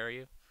 and scare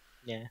you.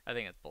 Yeah, I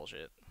think that's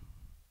bullshit.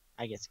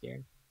 I get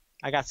scared.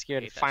 I got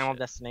scared Hate of that Final shit.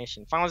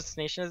 Destination. Final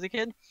Destination as a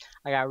kid,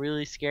 I got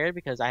really scared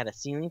because I had a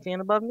ceiling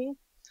fan above me,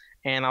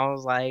 and I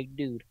was like,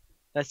 dude,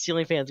 that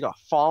ceiling fan's gonna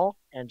fall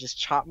and just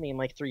chop me in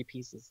like 3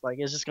 pieces. Like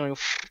it's just going.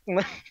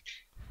 I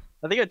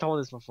think I told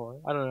this before.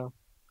 I don't know.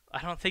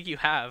 I don't think you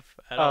have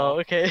at Oh, all.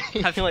 okay.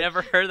 I've Like,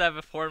 never heard that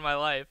before in my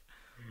life.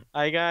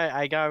 I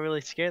got really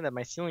scared that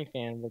my ceiling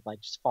fan would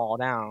like just fall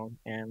down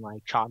and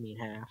like chop me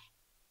in half.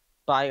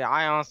 But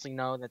I honestly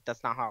know that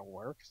that's not how it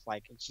works.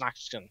 Like it's not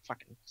just gonna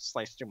fucking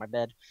slice through my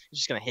bed. It's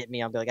just gonna hit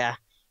me. I'll be like, ah,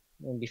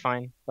 it'll be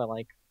fine. But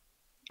like,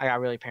 I got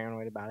really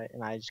paranoid about it,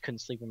 and I just couldn't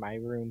sleep in my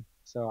room.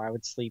 So I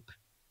would sleep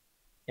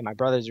in my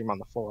brother's room on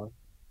the floor,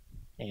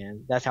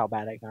 and that's how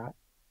bad it got.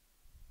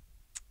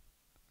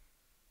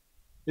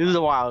 This was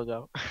a while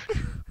ago.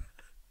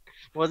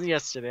 Wasn't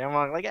yesterday. I'm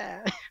like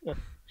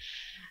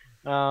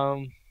ah.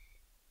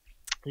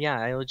 Yeah,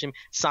 I legit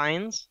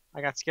Signs.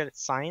 I got scared at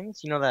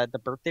Signs. You know that the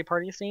birthday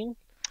party scene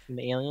in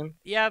the Alien.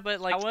 Yeah, but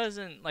like I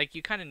wasn't like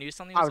you kind of knew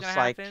something I was was gonna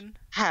like, happen.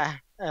 ha,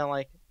 and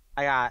like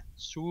I got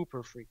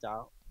super freaked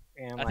out,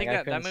 and I like think I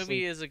that couldn't movie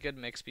sleep. is a good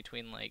mix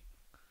between like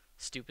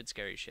stupid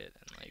scary shit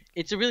and like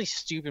It's a really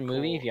stupid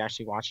movie if Cool. you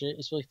actually watch it.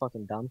 It's really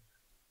fucking dumb,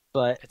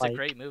 but it's like a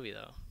great movie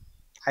though.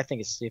 I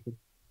think it's stupid.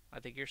 I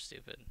think you're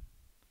stupid.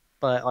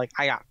 But like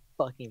I got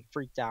fucking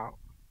freaked out,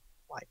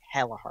 like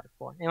hella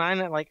hardcore. And I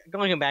know, like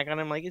going back on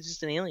him, like it's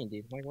just an alien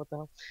dude. Like what the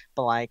hell?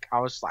 But like I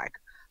was like,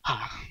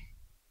 I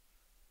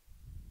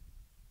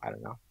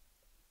don't know.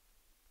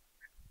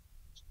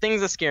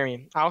 Things that scare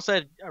me. I also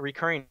had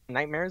recurring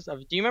nightmares of.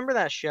 Do you remember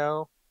that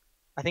show?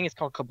 I think it's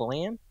called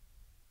Kablam.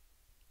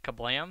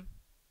 Kablam?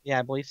 Yeah,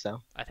 I believe so.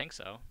 I think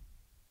so.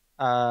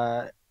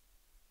 Uh,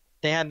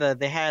 they had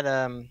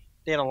a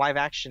live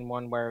action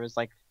one where it was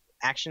like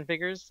action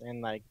figures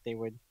and like they're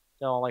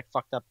all like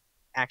fucked up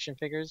action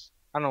figures.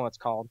 I don't know what it's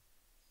called.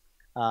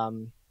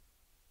 Um,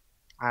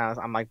 I don't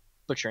know, I'm like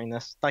butchering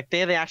this. Like they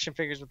have the action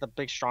figures with the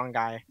big strong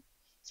guy.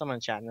 Someone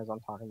in chat knows what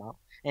I'm talking about.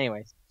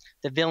 Anyways,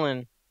 the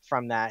villain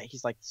from that,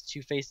 he's like this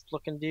two-faced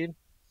looking dude.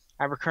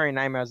 I have recurring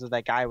nightmares of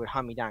that guy would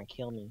hunt me down and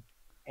kill me,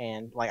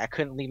 and like I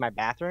couldn't leave my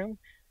bathroom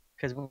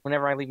because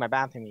whenever I leave my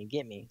bathroom, he'd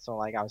get me. So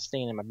like I was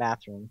staying in my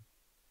bathroom.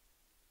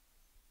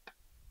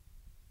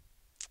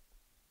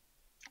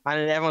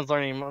 Everyone's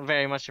learning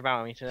very much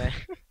about me today.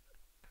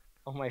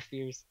 All my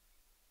fears.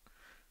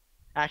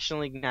 Action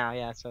League now,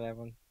 yeah, that's what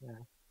everyone. Yeah.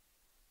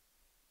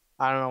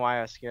 I don't know why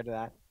I was scared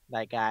of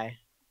that guy,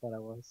 but I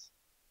was.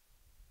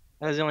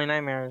 That was the only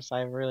nightmares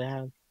I really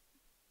had.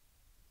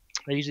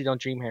 I usually don't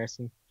dream,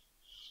 Harrison.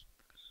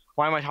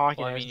 Why am I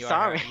talking? Well, I mean,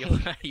 Harrison?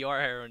 Sorry. you are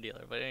a heroin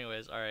dealer, but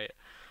anyways, all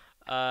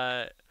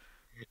right.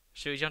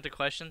 Should we jump to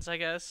questions? I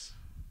guess.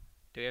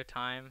 Do we have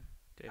time?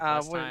 Do we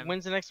have less time?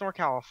 When's the next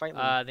NorCal fight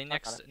league? The Talk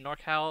next about it.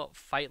 NorCal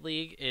Fight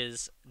League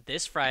is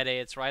this Friday.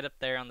 It's right up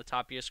there on the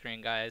top of your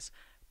screen, guys.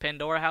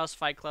 Pandora House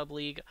Fight Club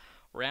League,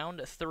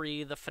 round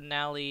 3, the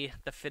finale,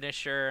 the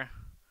finisher,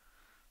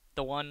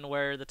 the one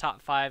where the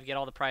top 5 get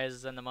all the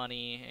prizes and the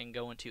money and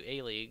go into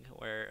A League,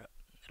 where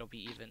it'll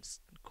be even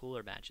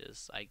cooler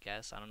matches, I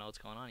guess. I don't know what's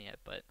going on yet,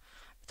 but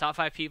the top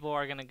 5 people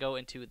are going to go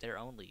into their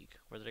own league,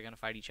 where they're going to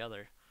fight each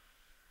other.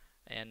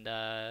 And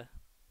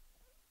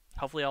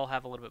hopefully I'll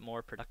have a little bit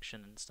more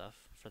production and stuff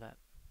for that.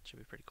 Should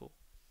be pretty cool.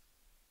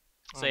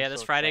 So I'm yeah, this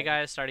so Friday,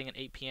 excited. guys, starting at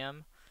 8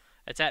 p.m.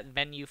 It's at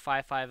Venue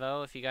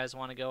 550. If you guys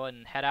want to go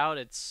and head out,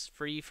 it's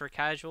free for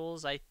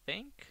casuals, I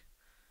think.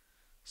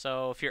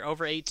 So if you're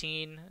over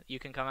 18, you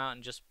can come out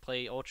and just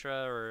play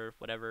Ultra or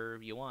whatever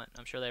you want.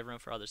 I'm sure they have room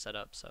for other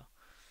setups. So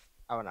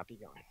I would not be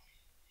going.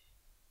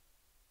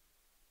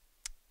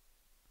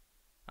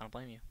 I don't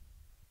blame you.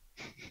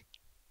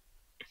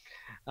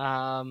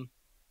 I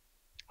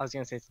was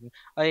gonna say something.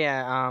 Oh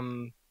yeah,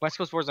 West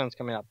Coast Warzone's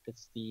coming up.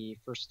 It's the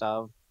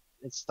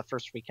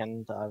first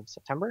weekend of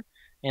September,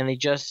 and they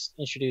just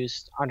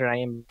introduced Under Night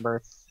in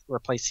Birth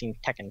replacing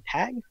Tekken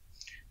Tag.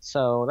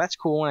 So that's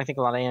cool, and I think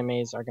a lot of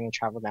animes are going to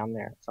travel down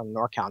there from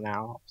NorCal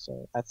now.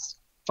 So that's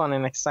fun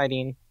and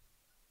exciting.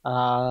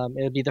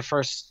 It'll be the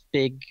first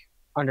big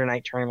under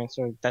night tournament,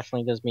 so it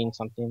definitely does mean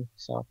something.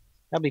 So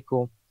that'll be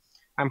cool.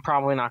 I'm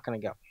probably not going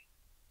to go.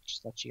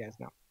 Just to let you guys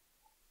know.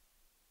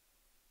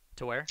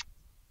 To where?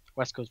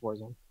 West Coast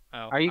Warzone.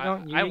 Oh, Are you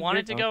going? I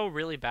wanted to go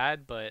really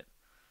bad, but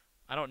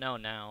I don't know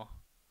now.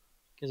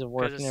 Because of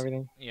work and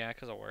everything? Yeah,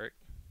 because of work.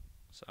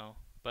 So,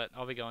 but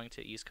I'll be going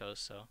to East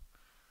Coast, so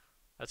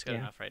that's good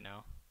enough right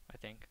now, I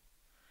think,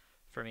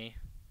 for me.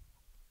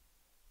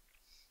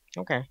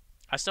 Okay.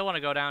 I still want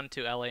to go down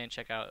to LA and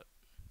check out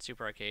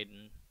Super Arcade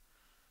and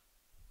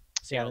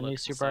see how it the new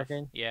looks and Super stuff.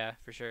 Arcade? Yeah,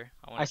 for sure.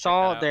 I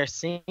saw their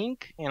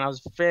sync, and I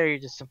was very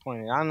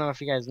disappointed. I don't know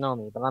if you guys know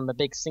me, but I'm a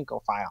big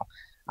syncophile.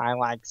 I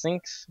like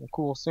syncs and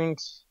cool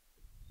syncs.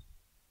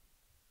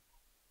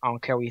 I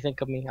don't care what you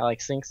think of me. I like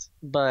syncs,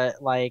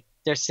 but like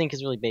their sync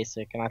is really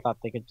basic, and I thought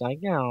they could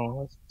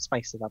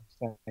spice it up.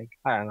 Like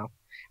I don't know,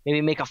 maybe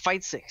make a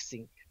fight sync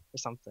or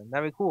something.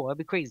 That'd be cool. That'd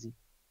be crazy.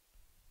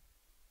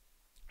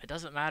 It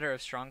doesn't matter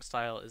if Strong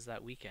Style is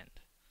that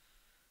weekend.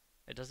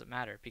 It doesn't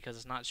matter because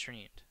it's not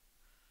streamed.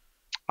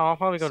 I'll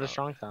probably go to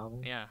Strong Style.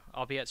 Then. Yeah,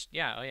 I'll be at.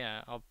 Yeah, oh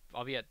yeah,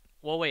 I'll be at.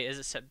 Well, wait, is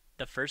it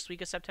the first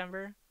week of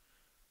September?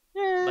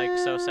 Yeah. Like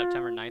so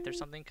September 9th or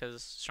something?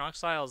 Because Strong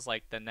Style is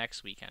like the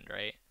next weekend,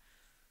 right?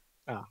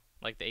 Oh.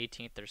 Like the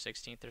 18th or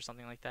 16th or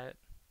something like that.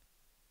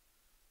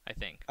 I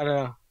think. I don't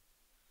know.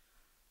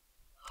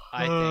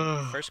 I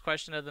think first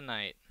question of the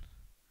night.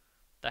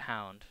 The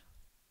Hound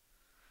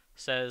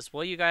says,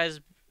 "Will you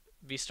guys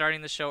be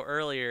starting the show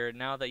earlier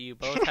now that you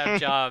both have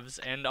jobs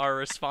and are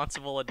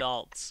responsible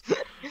adults?"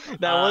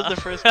 That was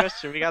the first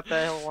question. We got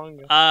that hell long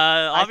ago.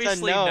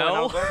 Obviously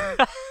no.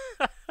 That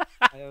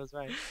was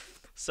right.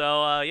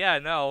 So yeah,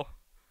 no.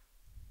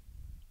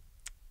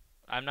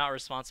 I'm not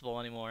responsible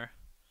anymore.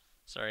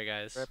 Sorry,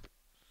 guys.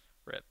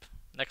 Rip.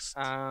 Next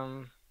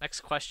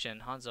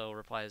question. Honzo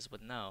replies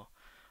with no.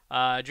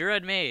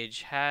 Druid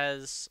Mage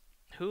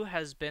who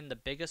has been the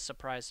biggest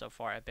surprise so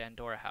far at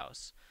Pandora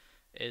House?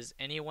 Is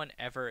anyone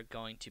ever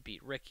going to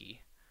beat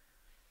Ricky?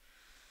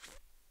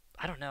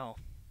 I don't know.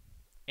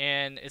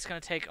 And it's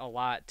going to take a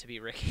lot to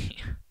beat Ricky.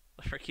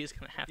 Ricky's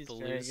going to have to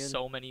lose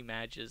so many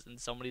matches, and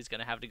somebody's going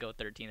to have to go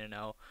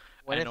 13-0.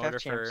 What if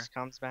F-Champs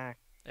comes back?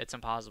 It's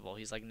impossible.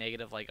 He's like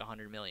negative like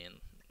 100 million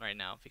right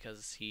now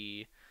because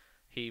he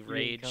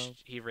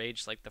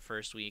raged like the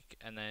first week,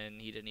 and then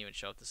he didn't even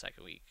show up the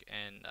second week,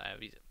 and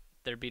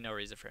there'd be no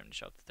reason for him to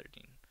show up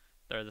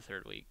the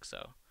third week.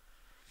 So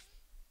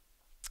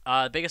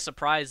biggest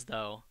surprise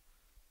though,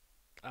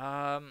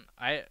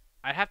 I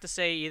have to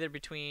say either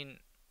between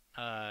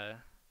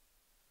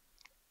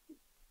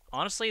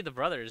honestly the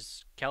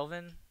brothers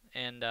Kelvin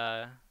and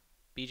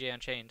BJ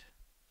Unchained.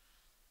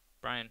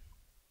 Brian,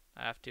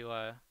 I have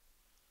to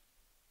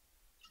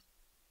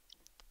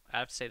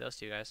say those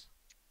two guys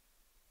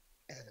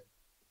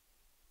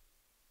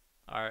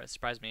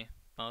surprised me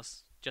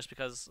most, just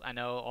because I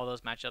know all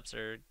those matchups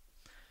are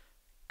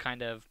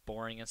kind of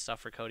boring and stuff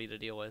for Cody to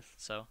deal with.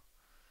 So,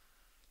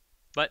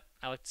 but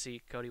I like to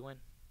see Cody win.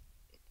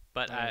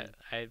 But I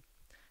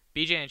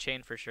BJ and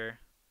Chain for sure.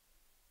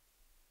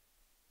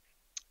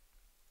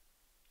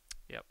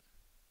 Yep.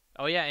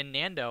 Oh yeah, and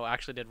Nando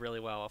actually did really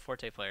well, a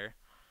Forte player,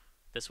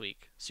 this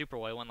week.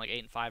 Superboy won like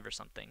 8-5 or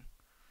something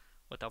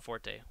with El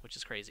Forte, which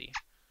is crazy.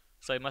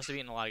 So he must have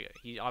beaten a lot of.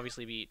 He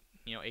obviously beat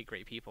 8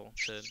 great people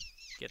to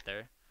get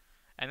there.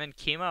 And then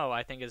Chemo,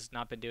 I think, has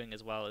not been doing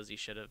as well as he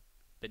should have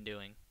been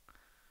doing.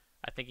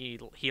 I think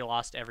he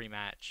lost every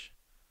match.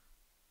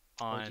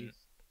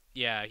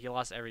 He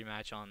lost every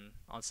match on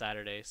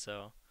Saturday.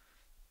 So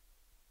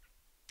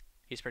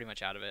he's pretty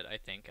much out of it, I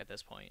think, at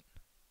this point.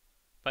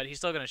 But he's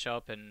still gonna show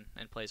up and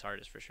play his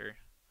hardest for sure.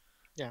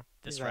 Yeah,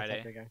 this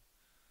Friday.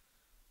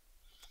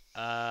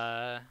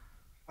 I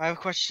have a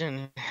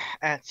question.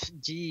 At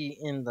G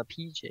in the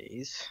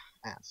PJs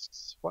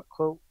asks, what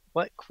quote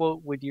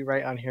would you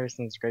write on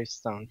Harrison's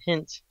gravestone?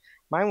 Hint,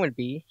 mine would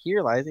be,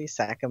 "Here lies a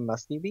sack of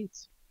musty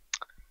beats."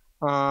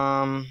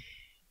 I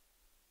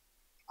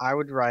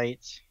would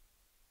write.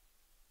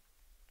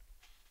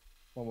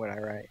 What would I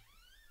write?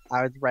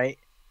 I would write,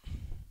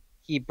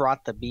 "He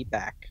brought the beat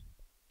back."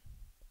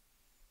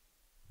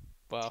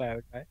 Wow. That's what I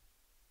would write.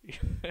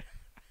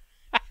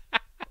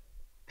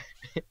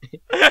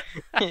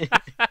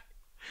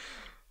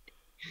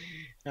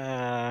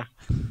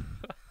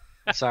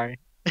 Sorry.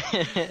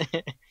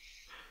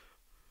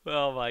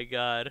 Oh my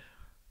god.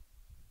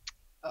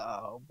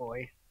 Oh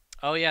boy.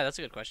 Oh yeah, that's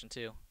a good question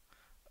too.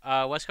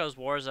 West Coast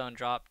Warzone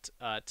dropped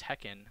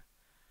Tekken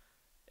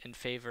in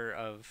favor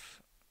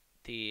of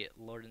the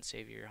Lord and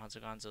Savior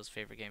Honzo Gonzo's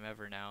favorite game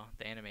ever now,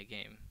 the anime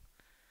game.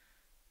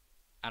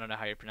 I don't know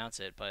how you pronounce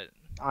it, but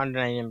On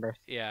Night in Birth.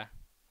 Yeah.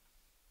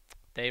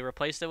 They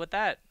replaced it with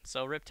that,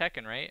 so rip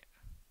Tekken, right?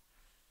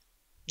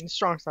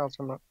 Strong Style's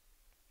coming up.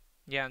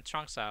 Yeah, and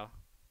Strong Style.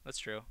 That's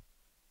true.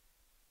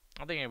 I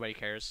don't think anybody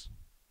cares.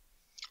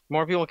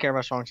 More people care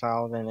about Strong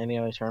Style than any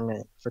other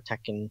tournament for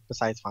Tekken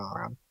besides Final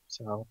Round.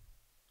 So,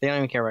 They don't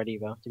even care about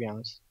Evo, to be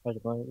honest. Like,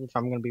 if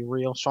I'm gonna be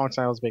real, Strong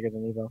Style is bigger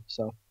than Evo,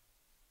 so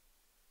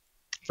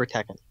for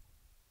Tekken.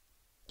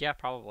 Yeah,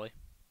 probably.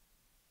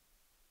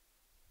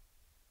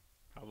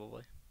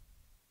 Probably.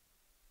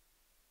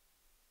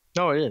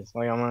 No, it is.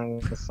 Like, I'm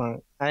not. It's not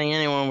I think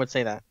anyone would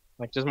say that.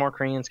 Like, there's more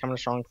Koreans coming to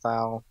Strong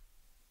Style.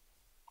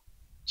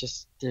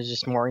 There's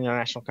just more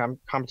international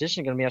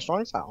competition going to be at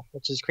Strong Style,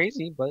 which is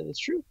crazy, but it's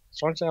true.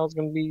 Strong Style is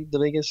going to be the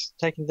biggest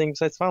Tekken thing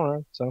besides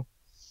Valorant. So,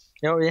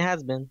 it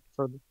has been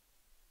for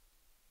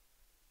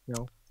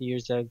the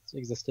years that it's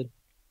existed.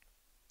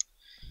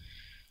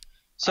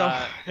 So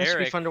that should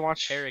be fun to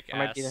watch. Eric I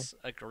might be there. asks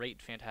a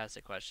great,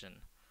 fantastic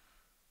question.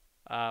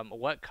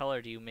 What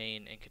color do you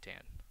main in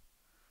Catan?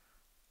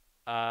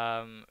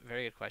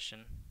 Very good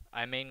question.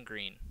 I main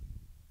green.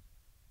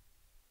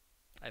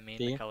 I main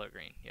the color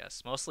green,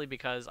 yes. Mostly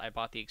because I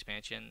bought the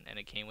expansion and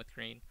it came with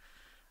green.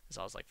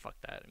 So I was like, fuck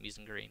that. I'm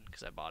using green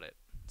because I bought it.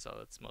 So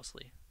that's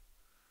mostly.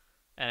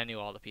 And I knew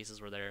all the pieces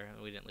were there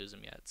and we didn't lose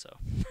them yet. So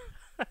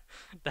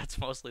that's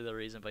mostly the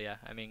reason. But yeah,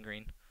 I main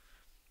green.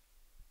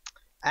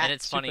 And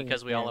it's funny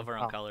because we all have our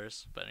own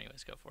colors. But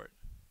anyways, go for it.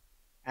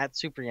 At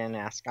Super Yan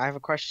ask, I have a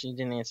question you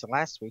didn't answer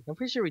last week. I'm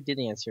pretty sure we did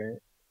answer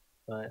it,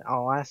 but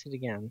I'll ask it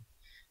again.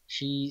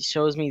 She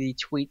shows me the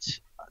tweet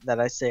that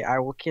I say, I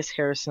will kiss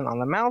Harrison on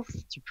the mouth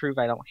to prove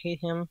I don't hate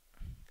him.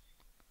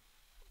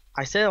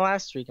 I said it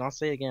last week, and I'll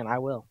say it again. I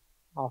will.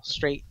 I'll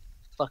straight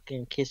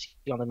fucking kiss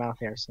you on the mouth,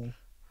 Harrison.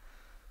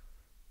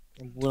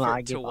 Will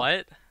not give to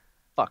what?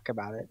 Fuck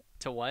about it.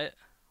 To what?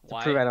 To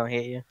Why? prove I don't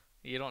hate you.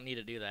 You don't need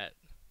to do that.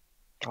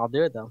 I'll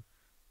do it, though.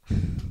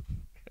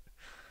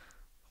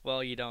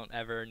 Well, you don't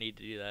ever need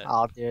to do that.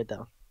 I'll do it,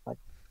 though. Like,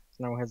 there's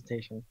no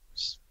hesitation.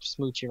 Just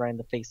smooch you right in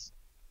the face.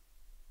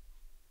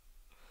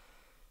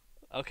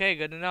 Okay,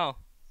 good to know.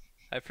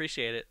 I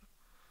appreciate it.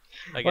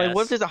 I guess. Like,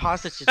 what if there's a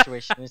hostage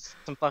situation? There's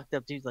some fucked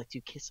up dude's like,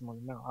 dude, kiss him on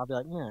the mouth. I'll be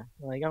like, yeah.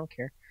 Like, I don't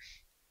care.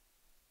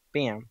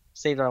 Bam.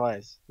 Saved our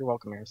lives. You're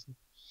welcome, Harrison.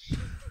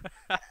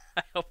 I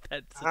hope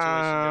that situation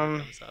never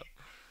comes up.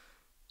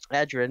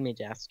 Ad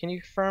Redmage asks, can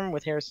you confirm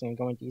with Harrison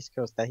going to East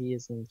Coast that he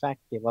is in fact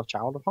the love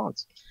child of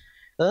Hans?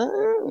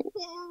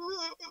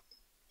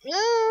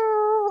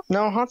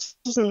 No, Hans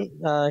doesn't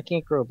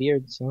can't grow a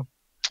beard, so.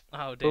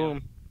 Oh damn.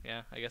 Boom.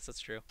 Yeah, I guess that's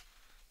true.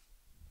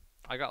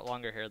 I got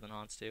longer hair than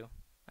Hans too,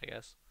 I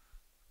guess.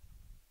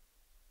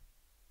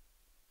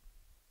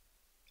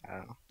 I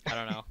don't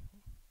know.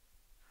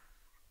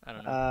 I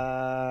don't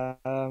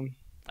know.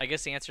 I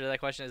guess the answer to that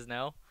question is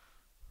no.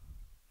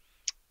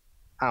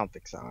 I don't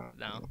think so.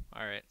 No?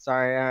 Alright.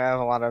 Sorry, I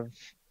have a lot of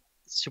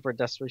Super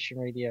Desperation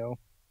Radio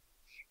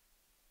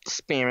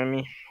spamming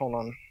me. Hold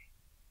on.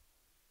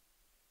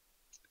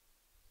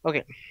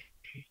 Okay.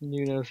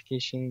 New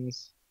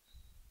notifications.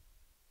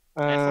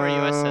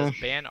 N4US says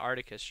ban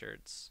Articus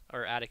shirts.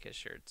 Or Atticus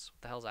shirts.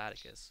 What the hell's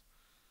Atticus?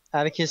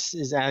 Atticus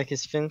is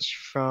Atticus Finch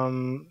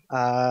from,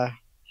 oh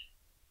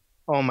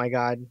my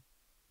god.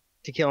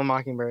 To Kill a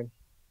Mockingbird.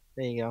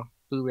 There you go.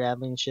 Boo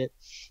Radley and shit.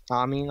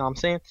 I'm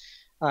saying.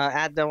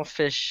 At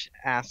Devilfish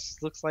asks,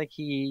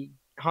 Honzo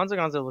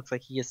Gonzo looks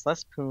like he gets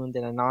less poon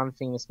than a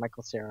non-famous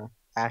Michael Cera.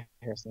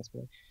 Harrison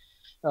Smith.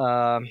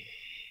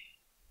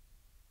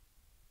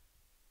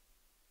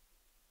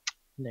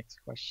 Next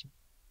question.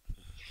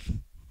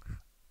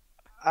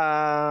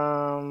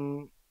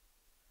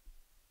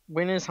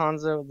 When is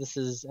Honzo? This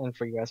is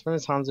N4US. When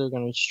is Honzo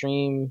going to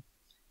stream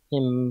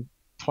him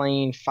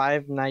playing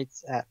Five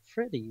Nights at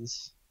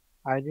Freddy's?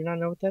 I do not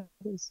know what that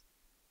is.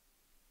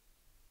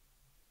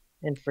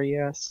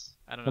 N4US.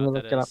 I don't know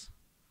what that is.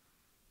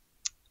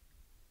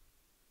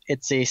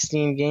 It's a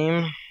Steam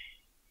game.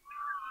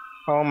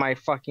 Oh my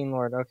fucking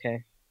lord.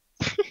 Okay.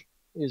 It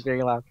was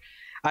very loud.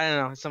 I don't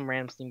know. It's some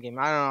random Steam game.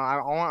 I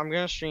don't know. I'm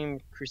gonna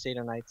stream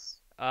Crusader Knights.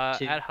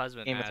 At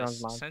husband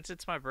asks, since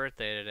it's my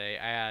birthday today,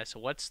 I asked,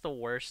 what's the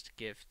worst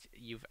gift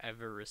you've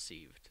ever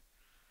received?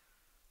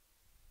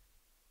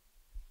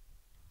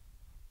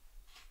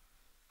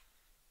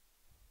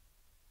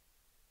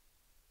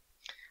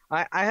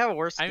 I have a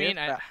worse gift.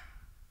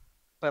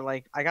 But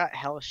like I got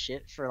hella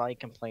shit for like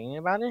complaining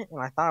about it,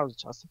 and I thought I was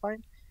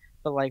justified.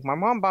 But like my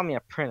mom bought me a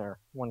printer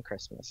one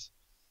Christmas.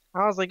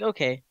 I was like,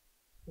 okay,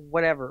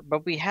 whatever.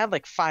 But we had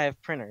like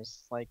 5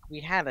 printers. Like we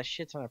had a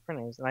shit ton of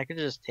printers, and I could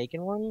have just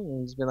taken one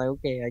and just been like,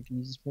 okay, I can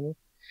use this printer.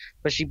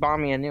 But she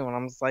bought me a new one.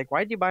 I'm just like,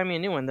 why'd you buy me a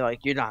new one? They're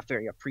like, you're not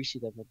very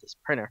appreciative of this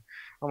printer.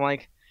 I'm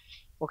like,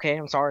 okay,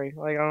 I'm sorry.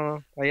 Like I don't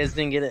know. I just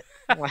didn't get it.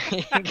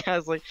 Like I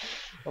was like,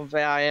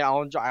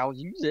 I'll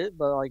use it,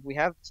 but like we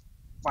have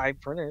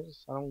 5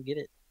 printers. I don't get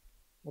it.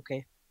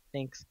 Okay,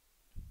 thanks.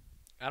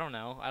 I don't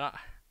know. I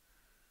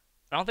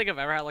don't think I've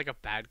ever had like a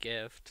bad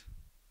gift.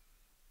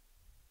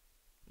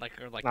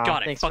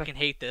 God, I fucking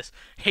hate this.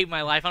 Hate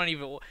my life. I don't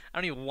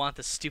even want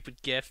this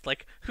stupid gift.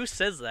 Like, who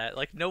says that?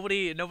 Like,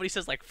 nobody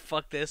says like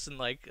fuck this and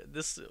like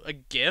this a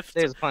gift.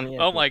 There's plenty.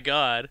 Oh my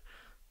god.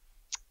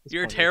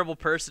 You're a terrible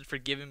person for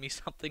giving me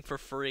something for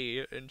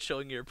free and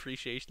showing your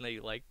appreciation that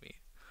you like me.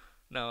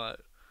 No.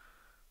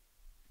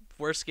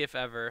 Worst gift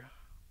ever.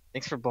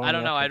 Thanks for blowing. I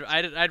don't know.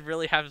 I'd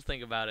really have to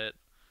think about it.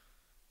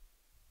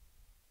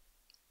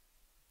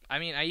 I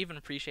mean, I even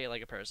appreciate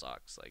like a pair of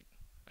socks. Like,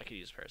 I could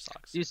use a pair of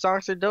socks. These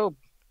socks are dope.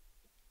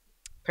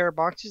 Pair of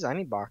boxers? I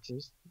need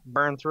boxers.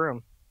 Burn through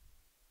them.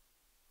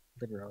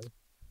 Literally.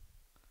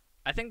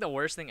 I think the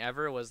worst thing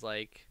ever was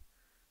like,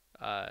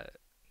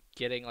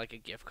 getting like a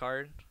gift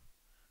card.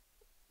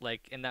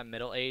 Like in that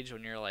middle age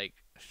when you're like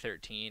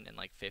 13 and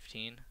like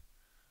 15,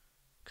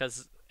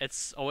 because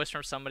it's always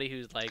from somebody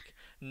who's like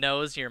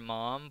knows your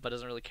mom but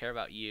doesn't really care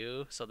about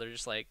you, so they're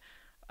just like,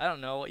 I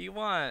don't know what you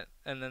want,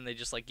 and then they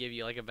just like give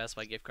you like a Best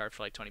Buy gift card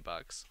for like $20.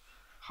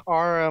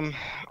 Our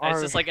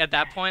It's just like at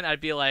that point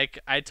I'd be like,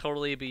 I'd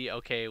totally be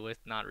okay with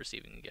not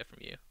receiving a gift from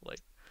you. Like,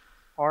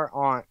 our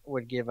aunt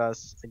would give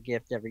us a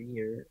gift every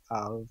year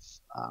of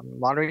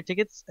lottery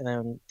tickets, and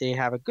then they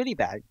have a goodie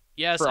bag.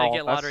 yes, For I all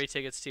get of us. lottery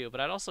tickets too,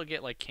 but I'd also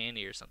get like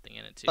candy or something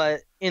in it too.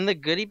 But in the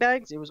goodie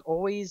bags, it was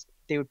always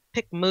they would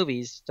pick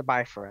movies to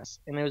buy for us,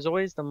 and it was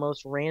always the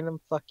most random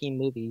fucking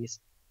movies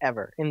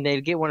ever, and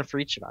they'd get one for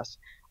each of us.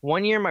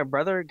 One year, my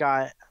brother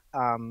got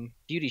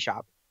Beauty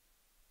Shop.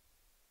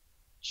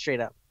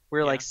 Straight up, we're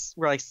Yeah.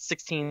 like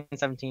 16,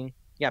 17.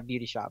 Yeah,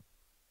 Beauty Shop.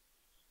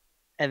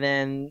 And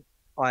then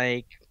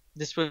like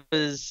this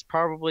was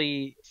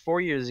probably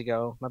 4 years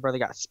ago. My brother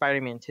got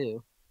Spider-Man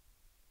 2.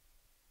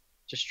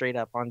 Just straight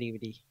up on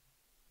DVD.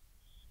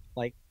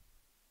 Like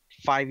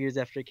 5 years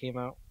after it came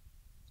out.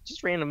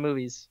 Just random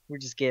movies. We're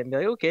just getting be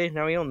like, okay,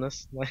 now we own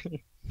this. Like,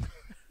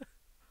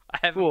 I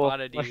haven't cool.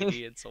 bought a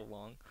DVD in so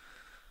long.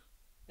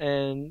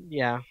 and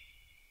yeah,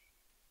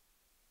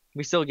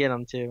 we still get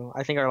them too.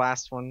 I think our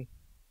last one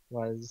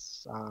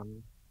was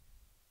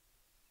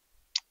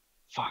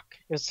fuck.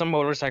 It was some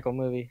motorcycle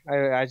movie.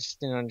 I just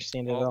didn't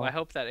understand it at Well, all. I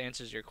hope that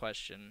answers your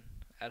question.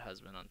 At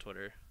husband on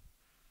Twitter.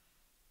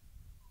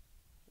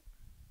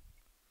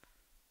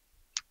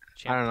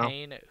 I don't know.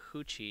 Champagne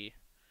Hoochie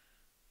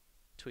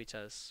tweets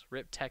us,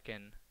 Rip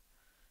Tekken.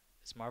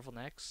 Is Marvel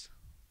next?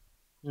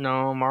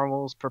 No,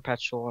 Marvel's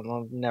perpetual and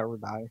will never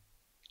die.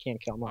 Can't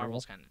kill Marvel.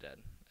 Marvel's kind of dead.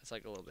 It's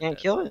like a little bit Can't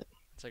dead. kill it.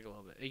 It's like a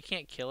little bit. You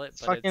can't kill it,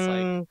 It's but it's like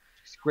fucking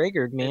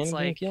Gregor, man. it's You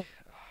like can't kill it.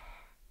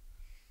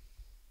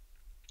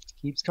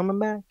 Keeps coming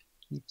back.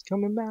 Keeps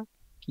coming back.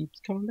 Keeps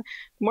coming back.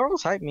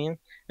 Marvel's hype, man.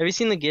 Have you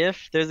seen the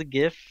GIF? There's a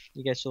GIF.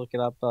 You guys should look it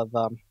up of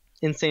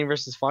Insane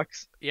versus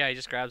Flux. yeah, he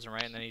just grabs him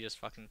right, and then he just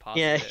fucking pauses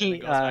Yeah, it, and then he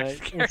goes back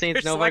to the Insane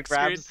character Nova select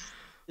screen. grabs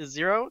the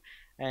 0,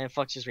 and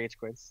Flux just rage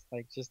quits.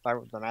 Like, just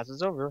the match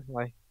is over.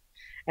 Like,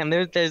 and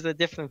there's a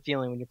different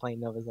feeling when you're playing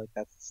Novas. Like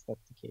that's the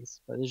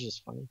case, but it's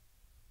just funny.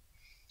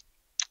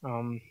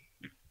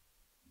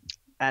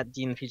 At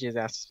Dean PJ's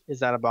asks, is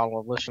that a bottle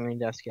of Listerine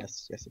Desk?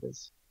 Yes, it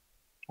is.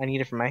 I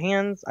need it for my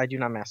hands. I do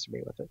not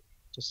masturbate with it,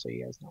 just so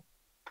you guys know.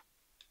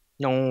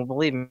 No one will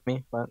believe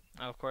me, but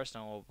Oh, of course,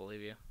 no one will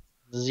believe you.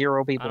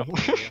 0 I people. don't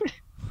believe you.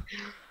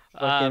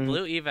 Fucking-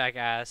 Blue Evac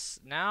asks,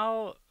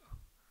 now,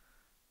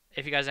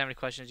 if you guys have any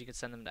questions, you can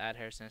send them to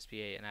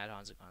 @HarrisonSBA and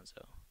 @Honzo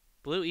Gonzo.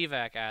 Blue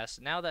Evac asks,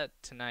 now that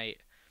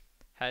tonight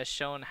has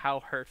shown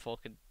how hurtful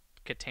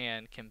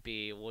Catan can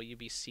be, will you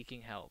be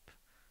seeking help?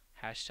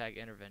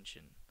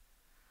 #intervention.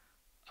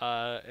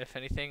 If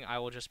anything, I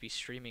will just be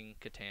streaming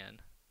Catan.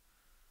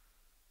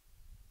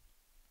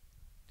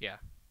 Yeah.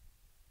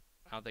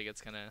 I don't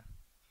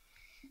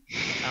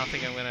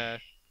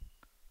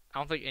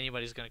think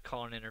anybody's gonna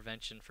call an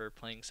intervention for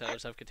playing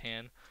Settlers of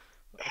Catan,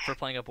 for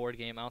playing a board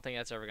game. I don't think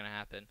that's ever gonna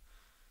happen.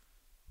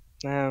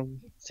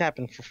 It's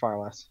happened for far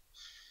less.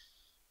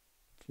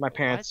 My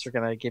parents What? are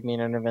gonna give me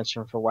an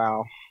intervention for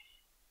WoW.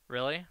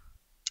 Really?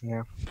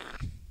 Yeah.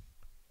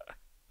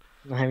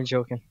 I'm not even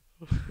joking.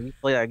 You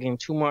play that game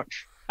too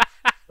much.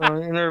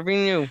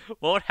 Intervene you.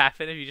 What would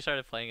happen if you just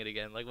started playing it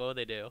again? Like, what would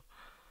they do?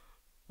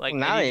 Like,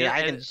 Now and you I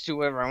just- can just do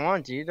whatever I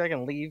want, dude. I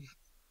can leave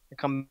and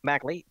come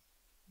back late.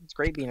 It's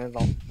great being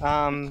involved.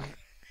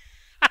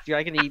 Dude,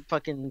 I can eat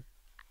fucking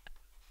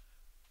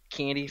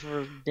candy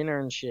for dinner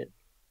and shit.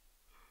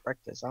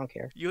 Breakfast, I don't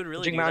care. you would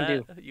really Drink do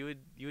Mountain that? You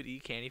would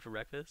eat candy for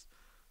breakfast?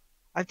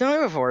 I've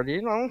done it before,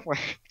 dude. I don't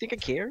think I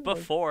care. Like,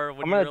 Before,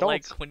 when I'm you an were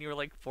like adult. when you were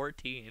like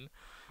 14.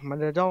 I'm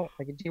an adult.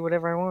 I can do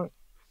whatever I want.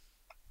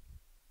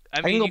 I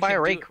I mean, can go you buy a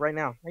do- rake right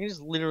now. I can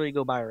just literally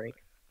go buy a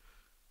rake.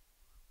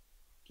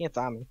 Can't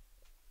stop me.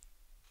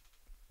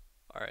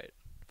 All right,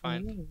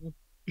 fine.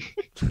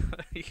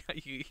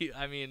 Mm-hmm.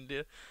 I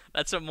mean,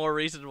 that's a more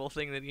reasonable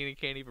thing than eating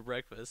candy for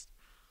breakfast.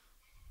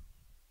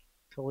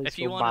 Totally If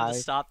you go wanted buy. to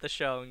stop the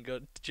show and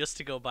go just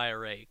to go buy a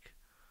rake,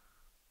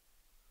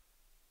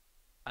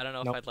 I don't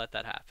know Nope. if I'd let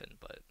that happen,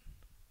 but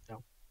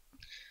No.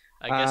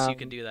 I guess you Um,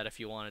 could do that if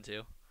you wanted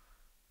to.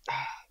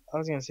 I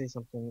was gonna say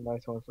something, but I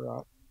totally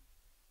forgot.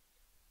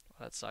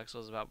 That sucks.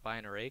 Was about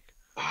buying a rake.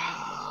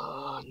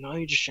 No,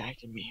 you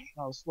distracted me.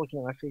 I was looking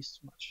at my face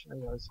too much. I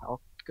realized how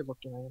good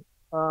looking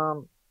I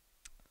am.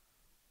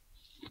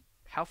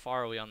 How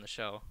far are we on the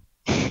show?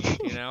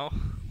 You know,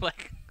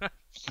 like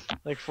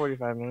Like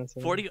 45 minutes. I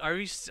think. 40. Are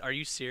you serious?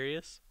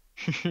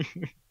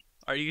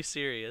 Are you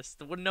serious?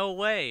 No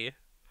way.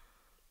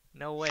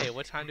 No way.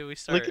 What time did we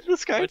start? Look at the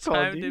Skype what call,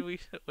 time dude. did we?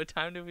 What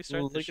time did we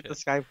start Look this at the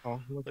shit? Skype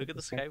call. Look at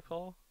the Skype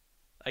call.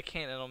 I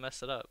can't. It'll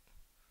mess it up.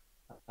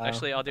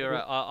 Actually, I'll do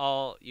it.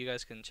 I'll. You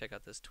guys can check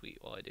out this tweet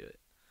while I do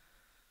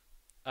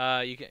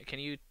it. You can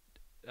you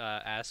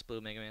ask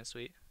Blue Mega Man's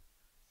tweet?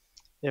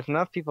 If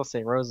enough people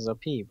say Rose is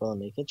OP, will it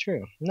make it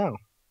true? No.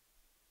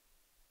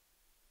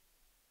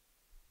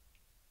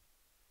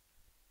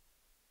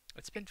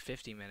 It's been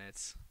 50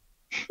 minutes.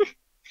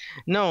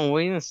 No,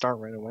 we didn't start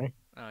right away.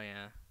 Oh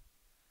yeah.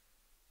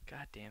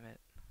 God damn it.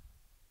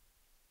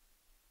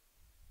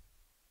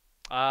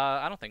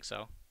 I don't think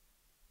so.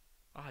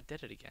 Oh, I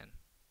did it again.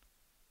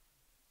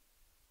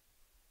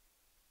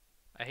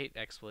 I hate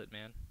XSplit,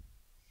 man.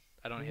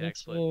 I don't hate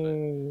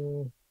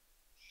XSplit,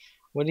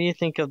 What do you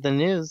think of the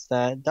news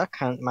that Duck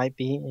Hunt might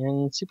be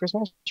in Super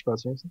Smash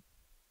Bros?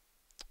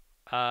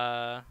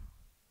 but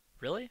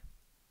really?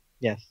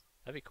 Yes.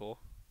 That'd be cool.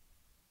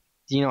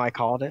 Do you know I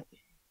called it?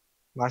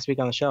 Last week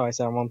on the show, I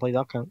said I want to play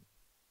Duck Hunt.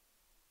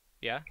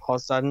 Yeah? All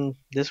of a sudden,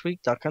 this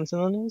week, Duck Hunt's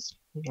in the news?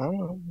 I don't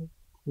know.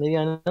 Maybe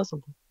I know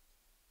something.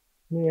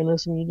 Maybe I know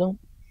something you don't.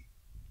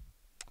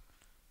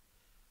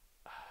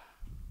 I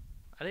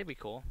think it'd be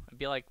cool. It'd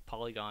be like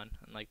Polygon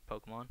and like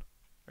Pokemon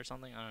or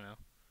something. I don't know.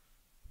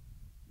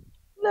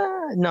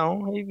 Nah,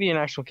 no, he'd be an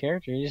actual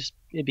character.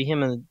 It'd be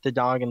him and the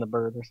dog and the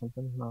bird or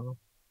something. I don't know.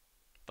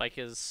 Like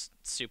his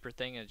super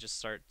thing, it just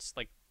starts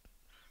like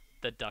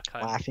the duck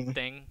hunt Laughing.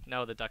 thing.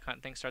 No, the duck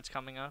hunt thing starts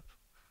coming up.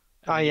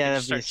 Oh, And yeah, you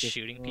that'd can be start super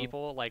shooting cool.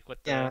 people like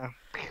with the Yeah.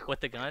 with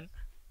the gun.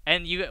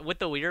 And you with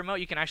the Wii remote,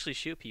 you can actually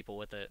shoot people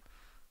with it.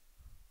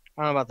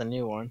 I don't know about the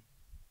new one.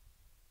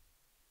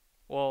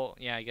 Well,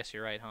 yeah, I guess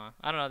you're right, huh?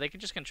 I don't know. They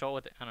could just control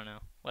with it. I don't know.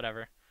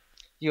 Whatever.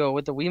 Yo,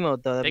 with the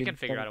Wiimote though, They can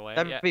figure out a way,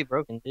 That'd yeah. be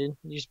broken, dude.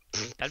 You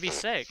just That'd be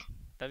sick.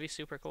 That'd be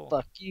super cool.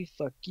 fuck you,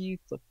 fuck you,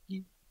 fuck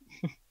you.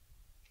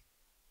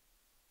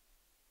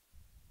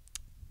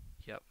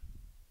 Yep.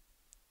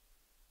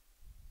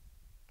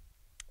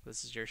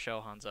 This is your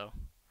show, Honzo.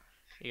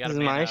 You This gotta is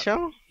man my up.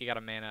 show? You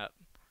gotta man up.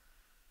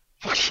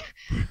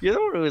 You're the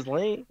one who was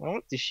late. I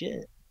don't do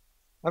shit.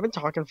 I've been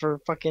talking for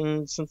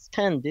fucking since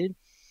 10, dude.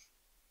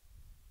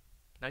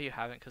 No, you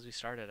haven't, because we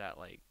started at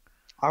like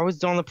I was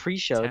doing the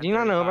pre-show. Do you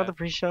not know about 10:35. the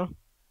pre-show?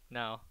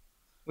 no.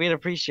 We had a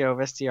pre-show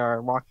of STR.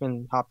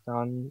 Walkman hopped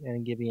on,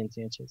 and Gibby and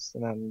Sanchez,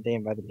 and then they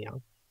invited me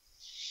on.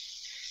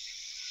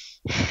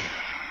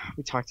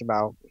 We talked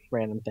about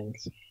random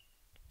things.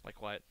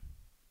 Like what?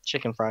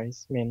 Chicken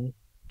fries, man.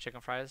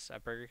 Chicken fries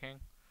at Burger King?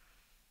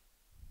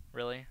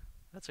 Really?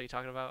 That's what you're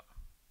talking about?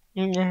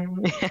 Yeah.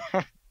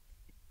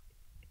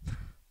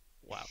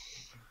 Wow.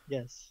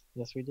 Yes,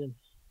 we did.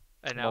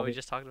 And now Love we it.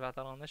 just talked about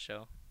that on this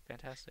show.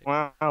 Fantastic.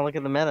 Wow, look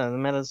at the meta. The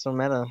meta's so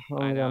meta. Oh I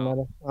my god, know.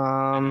 meta.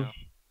 I know.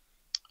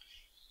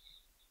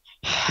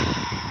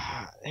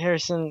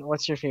 Harrison,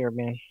 what's your favorite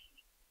band?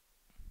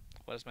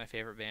 What is my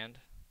favorite band?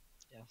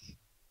 Yes.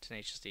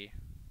 Tenacious D.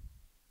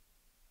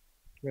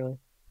 Really?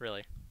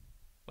 Really.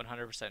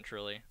 100%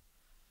 truly.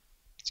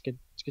 It's good.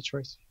 It's a good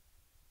choice.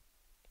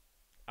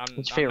 I'm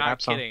What's your favorite not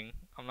rap song? kidding.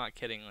 I'm not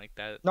kidding like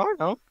that. No, I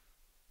know.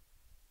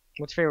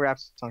 What's your favorite rap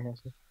song,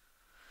 Harrison?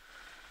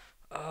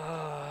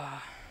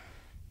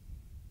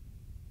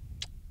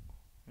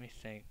 Let me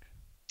think.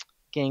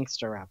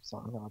 Gangster rap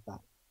song. How about that?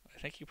 I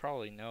think you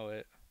probably know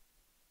it.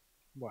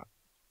 What?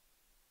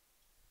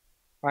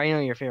 I know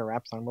your favorite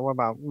rap song, but what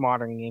about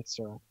modern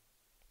gangster rap?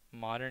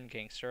 Modern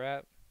gangster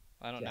rap?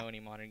 I don't Yeah. know any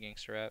modern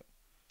gangster rap.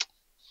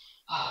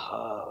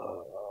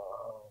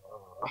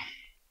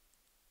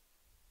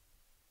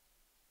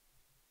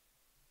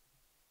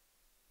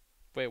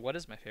 Wait, what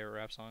is my favorite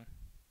rap song?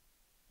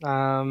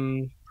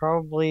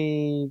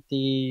 Probably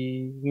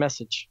the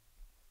Message.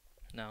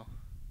 No.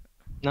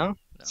 No? No.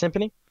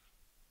 Symphony?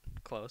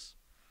 Close.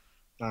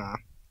 Ah.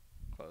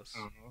 Close. I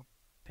don't know.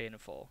 Paid in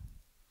Full.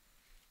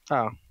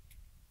 Oh.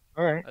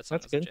 Alright, That song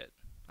that's is good. legit.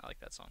 I like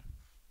that song.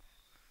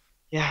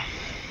 Yeah.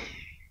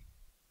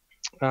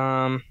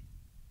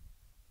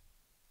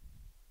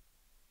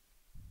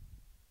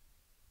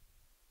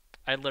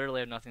 I literally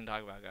have nothing to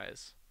talk about,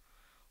 guys.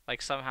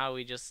 Like somehow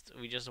we just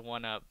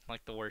won up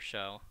like the worst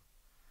show.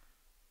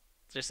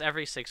 Just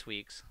every 6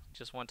 weeks,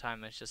 just one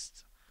time. It's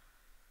just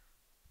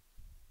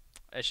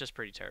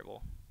pretty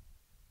terrible.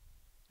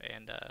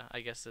 And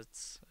I guess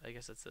it's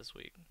this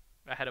week.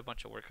 I had a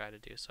bunch of work I had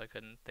to do, so I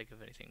couldn't think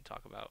of anything to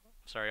talk about.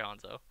 Sorry,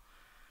 Honzo.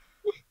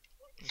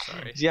 I'm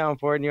sorry. See how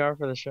important you are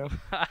for the show?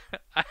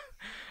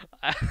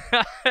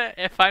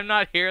 If I'm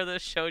not here,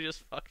 this show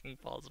just fucking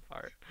falls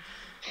apart.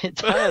 It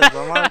does.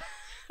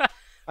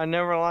 I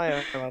never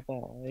lie about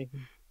that. Like,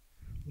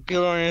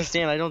 people don't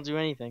understand. I don't do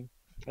anything.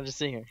 I just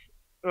sit here.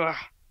 Ugh.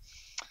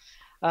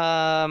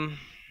 I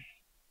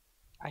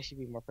should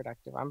be more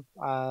productive.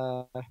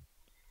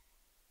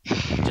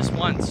 Just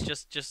once,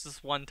 just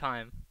this one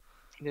time.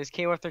 This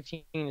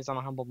KOF13 is on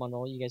a humble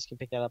bundle. You guys can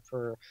pick that up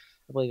for,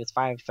 I believe it's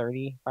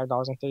 $5.30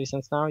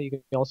 now. You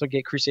can also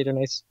get Crusader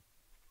Knights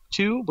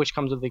 2, which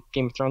comes with the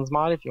Game of Thrones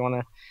mod. If you want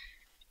to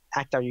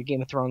act out your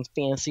Game of Thrones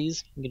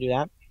fantasies, you can do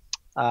that.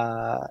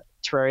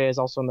 Terraria is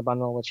also in the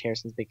bundle, which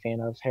Harrison's a big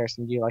fan of.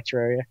 Harrison, do you like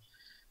Terraria?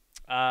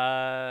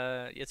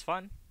 It's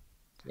fun.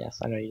 Yes,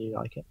 I know you do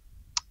like it.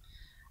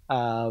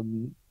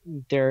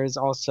 There's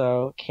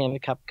also Canada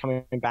Cup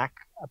coming back.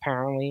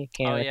 Apparently, Oh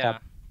Canada yeah.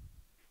 Cup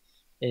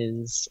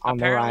is on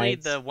the Apparently,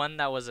 rise. the one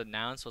that was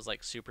announced was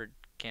like Super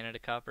Canada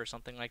Cup or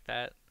something like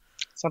that,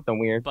 Something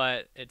weird.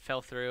 but it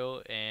fell through,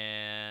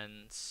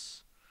 and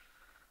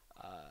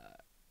uh,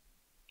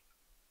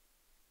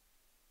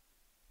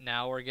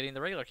 now we're getting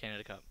the regular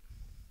Canada Cup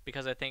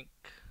because I think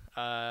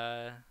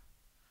I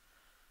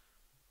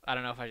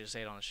don't know if I should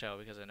say it on the show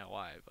because I know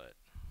why, but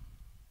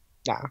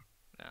Nah.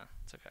 yeah,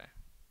 it's okay.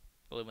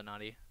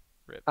 Illuminati,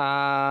 rip.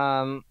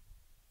 I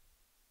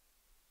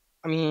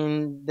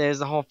mean, there's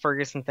the whole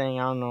Ferguson thing.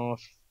 I don't know if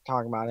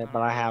talk about I it, don't but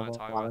I really have want a to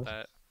talk lot about of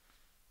that.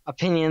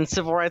 opinions,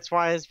 civil rights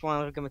wise. If you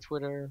want to look at my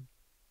Twitter.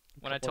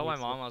 When I couple told my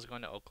weeks mom ago. I was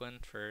going to Oakland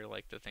for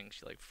like the thing,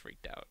 she like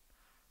freaked out.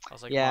 I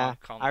was like, Yeah, Mom,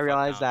 calm the I fuck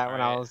realized down, that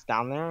when I alright? was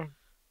down there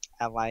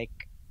at like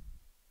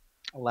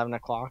 11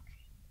 o'clock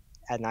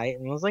at night,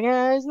 and I was like,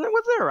 wasn't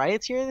there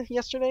riots here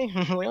yesterday?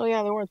 I'm like, oh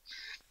yeah, there was.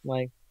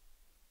 Like,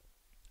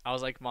 I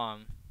was like,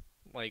 Mom,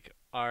 like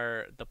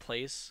the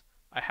place,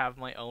 I have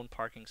my own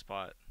parking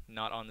spot,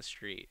 not on the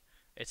street.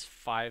 It's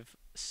 5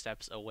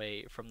 steps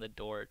away from the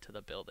door to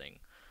the building,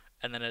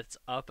 and then it's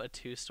up a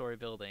 2-story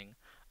building,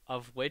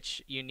 of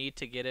which you need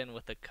to get in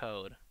with a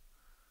code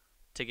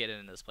to get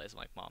in this place. I'm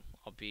like, Mom,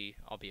 I'll be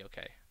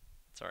okay.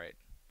 It's alright.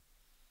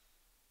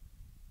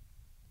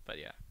 But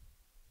yeah,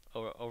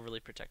 overly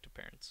protective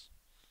parents.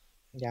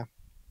 yeah,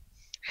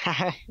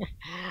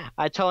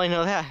 I totally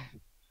know that.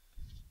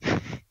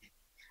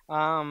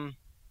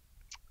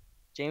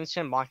 James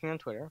Chen blocking on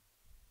Twitter.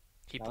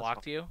 He That was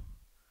blocked you?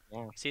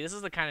 Yeah. See, this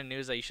is the kind of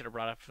news that you should have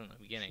brought up from the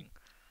beginning.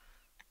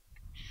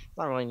 It's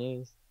not really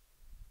news.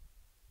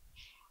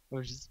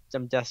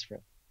 I'm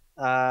desperate.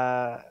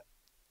 Come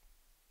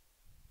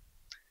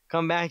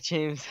back,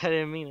 James. I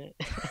didn't mean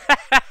it.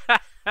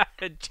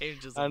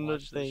 James doesn't I'm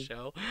watch this thing.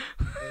 show.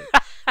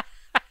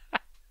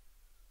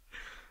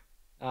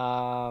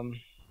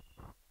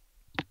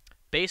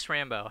 Base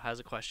Rambo has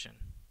a question.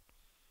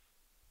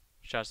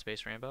 Shouts to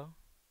Base Rambo.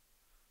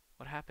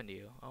 What happened to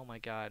you? Oh my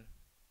god.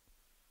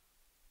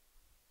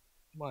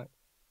 What?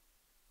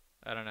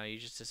 I don't know. You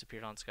just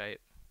disappeared on Skype.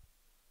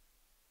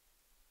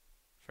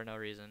 For no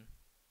reason.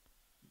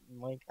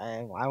 Like,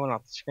 I went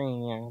off the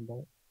screen, yeah,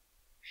 but.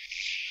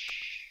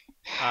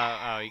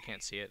 Oh, you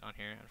can't see it on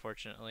here,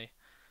 unfortunately.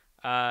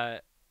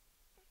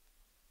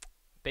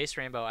 Base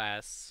Rainbow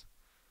asks.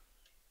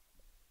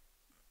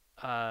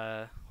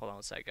 Hold on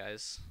one sec,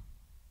 guys.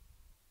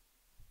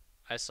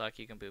 I suck.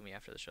 You can boot me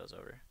after the show's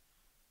over.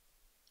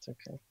 It's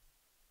okay.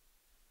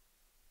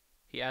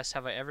 He asked,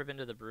 have I ever been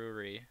to the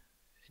brewery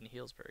in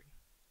Healdsburg?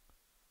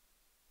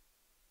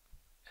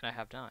 And I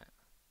have not.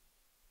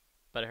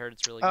 But I heard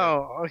it's really good.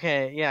 Oh,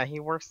 okay. Yeah,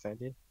 he works there,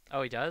 dude.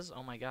 Oh, he does?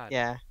 Oh my god.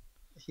 Yeah.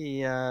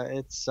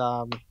 It's,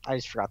 I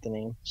just forgot the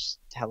name. Just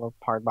Hello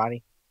Hard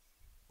Body.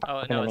 Oh,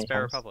 I've been no, there it's many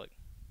Bear times. Republic.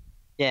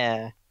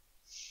 Yeah.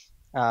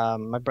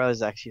 My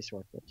brothers actually used to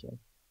work there, too.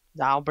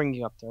 I'll bring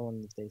you up there one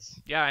of these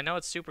days. Yeah, I know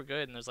it's super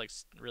good, and there's like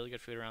really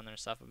good food around there and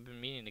stuff. I've been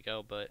meaning to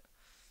go, but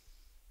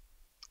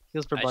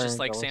Heels for it's just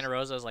like girls. Santa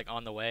Rosa is like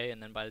on the way,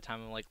 and then by the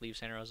time I'm like leave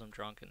Santa Rosa, I'm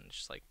drunk, and it's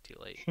just like too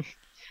late.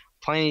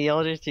 Pliny the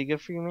Elder, too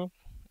good for you, man?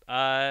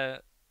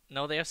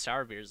 No, they have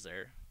sour beers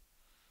there,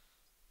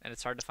 and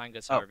it's hard to find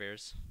good sour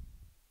beers.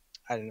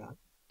 I don't know.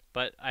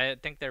 But I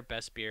think their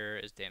best beer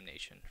is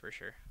Damnation for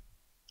sure.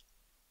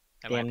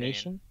 In my opinion.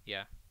 Damnation?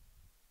 Yeah,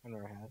 I've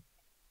never had it.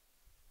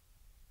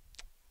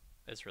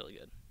 it's really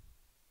good.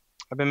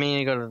 I've been meaning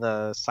to go to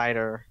the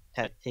cider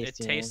It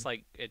tasting. tastes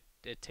like it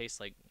tastes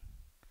like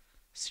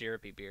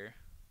syrupy beer.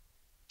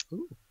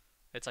 Ooh.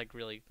 It's like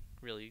really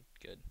really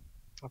good.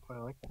 I'll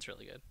probably like that. It's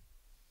really good.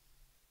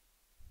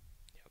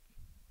 Yep.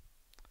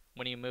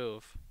 When you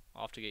move,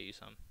 I'll have to get you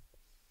some.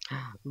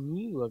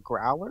 Ooh, a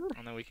growler?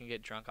 And then we can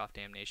get drunk off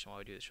Damnation while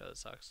we do the show that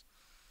sucks.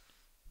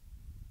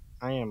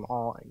 I am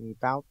all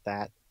about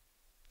that.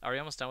 Are we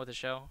almost done with the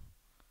show?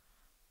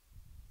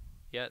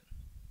 Yet?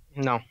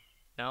 No.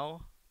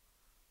 No?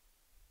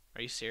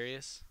 Are you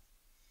serious?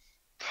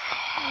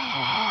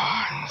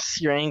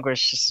 Your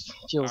anguish just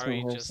feels Are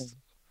we me. just...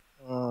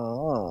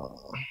 Oh.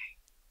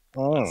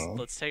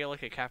 Let's take a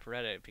look at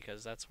Caporeddit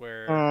because that's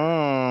where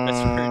Oh.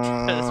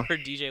 that's where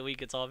DJ Week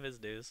gets all of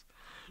his news.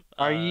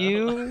 Are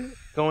you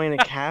going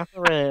to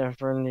Caporeddit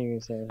for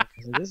news?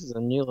 This is a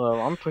new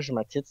level. I'm pushing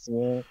my tits to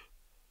me.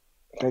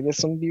 Can I get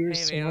some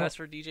viewers? Hey man, that's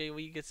where DJ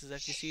Week gets his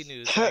FTC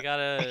news. I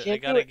gotta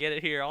get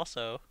it here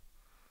also.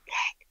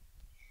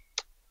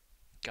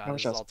 God,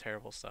 this is all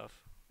terrible stuff.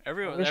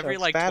 Every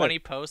like 20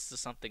 posts is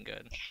something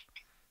good.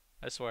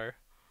 I swear.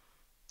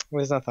 Well,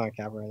 there's nothing on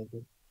Caporeddit,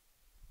 dude.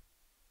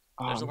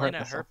 Oh, There's a lane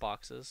at Hurt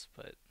Boxes,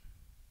 but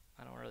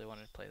I don't really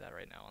want to play that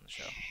right now on the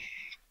show.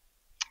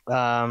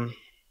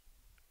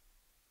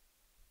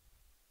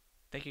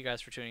 Thank you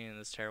guys for tuning in to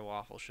this terrible,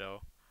 awful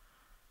show.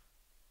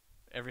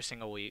 Every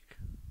single week.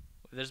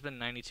 There's been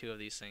 92 of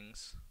these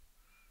things.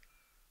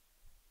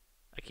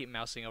 I keep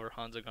mousing over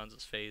Honzo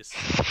Gonzo's face.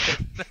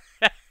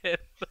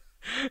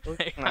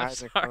 I'm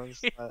sorry.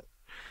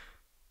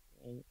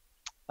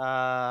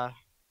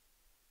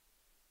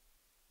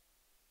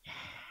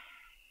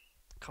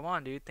 Come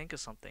on, dude. Think of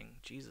something.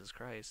 Jesus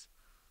Christ.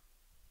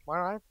 Why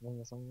don't I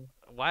think of something?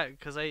 Why?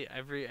 Because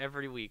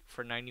every week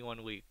for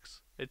 91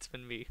 weeks, it's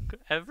been me.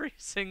 Every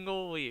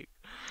single week.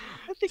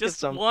 I think Just of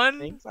some one.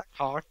 things. I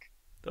talk.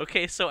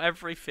 Okay, so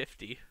every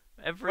 50.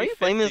 Every Why are you 50.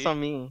 blaming this on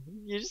me?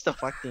 You're just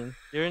deflecting.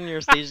 You're in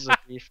your stages of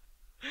grief.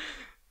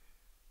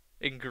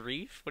 In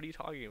grief? What are you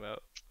talking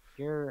about?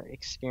 You're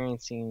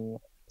experiencing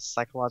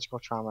psychological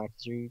trauma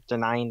because you're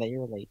denying that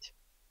you're late.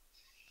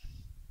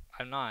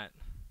 I'm not.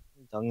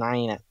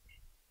 Denying it.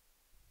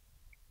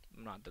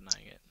 I'm not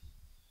denying it.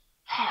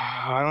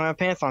 I don't have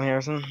pants on,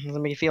 Harrison. How does it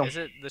make you feel? Is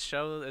it the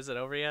show? Is it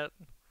over yet?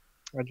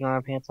 I do not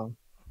have pants on.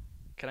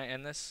 Can I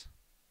end this?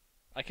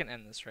 I can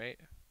end this, right?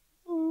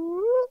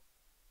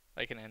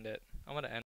 I can end it. I'm gonna end.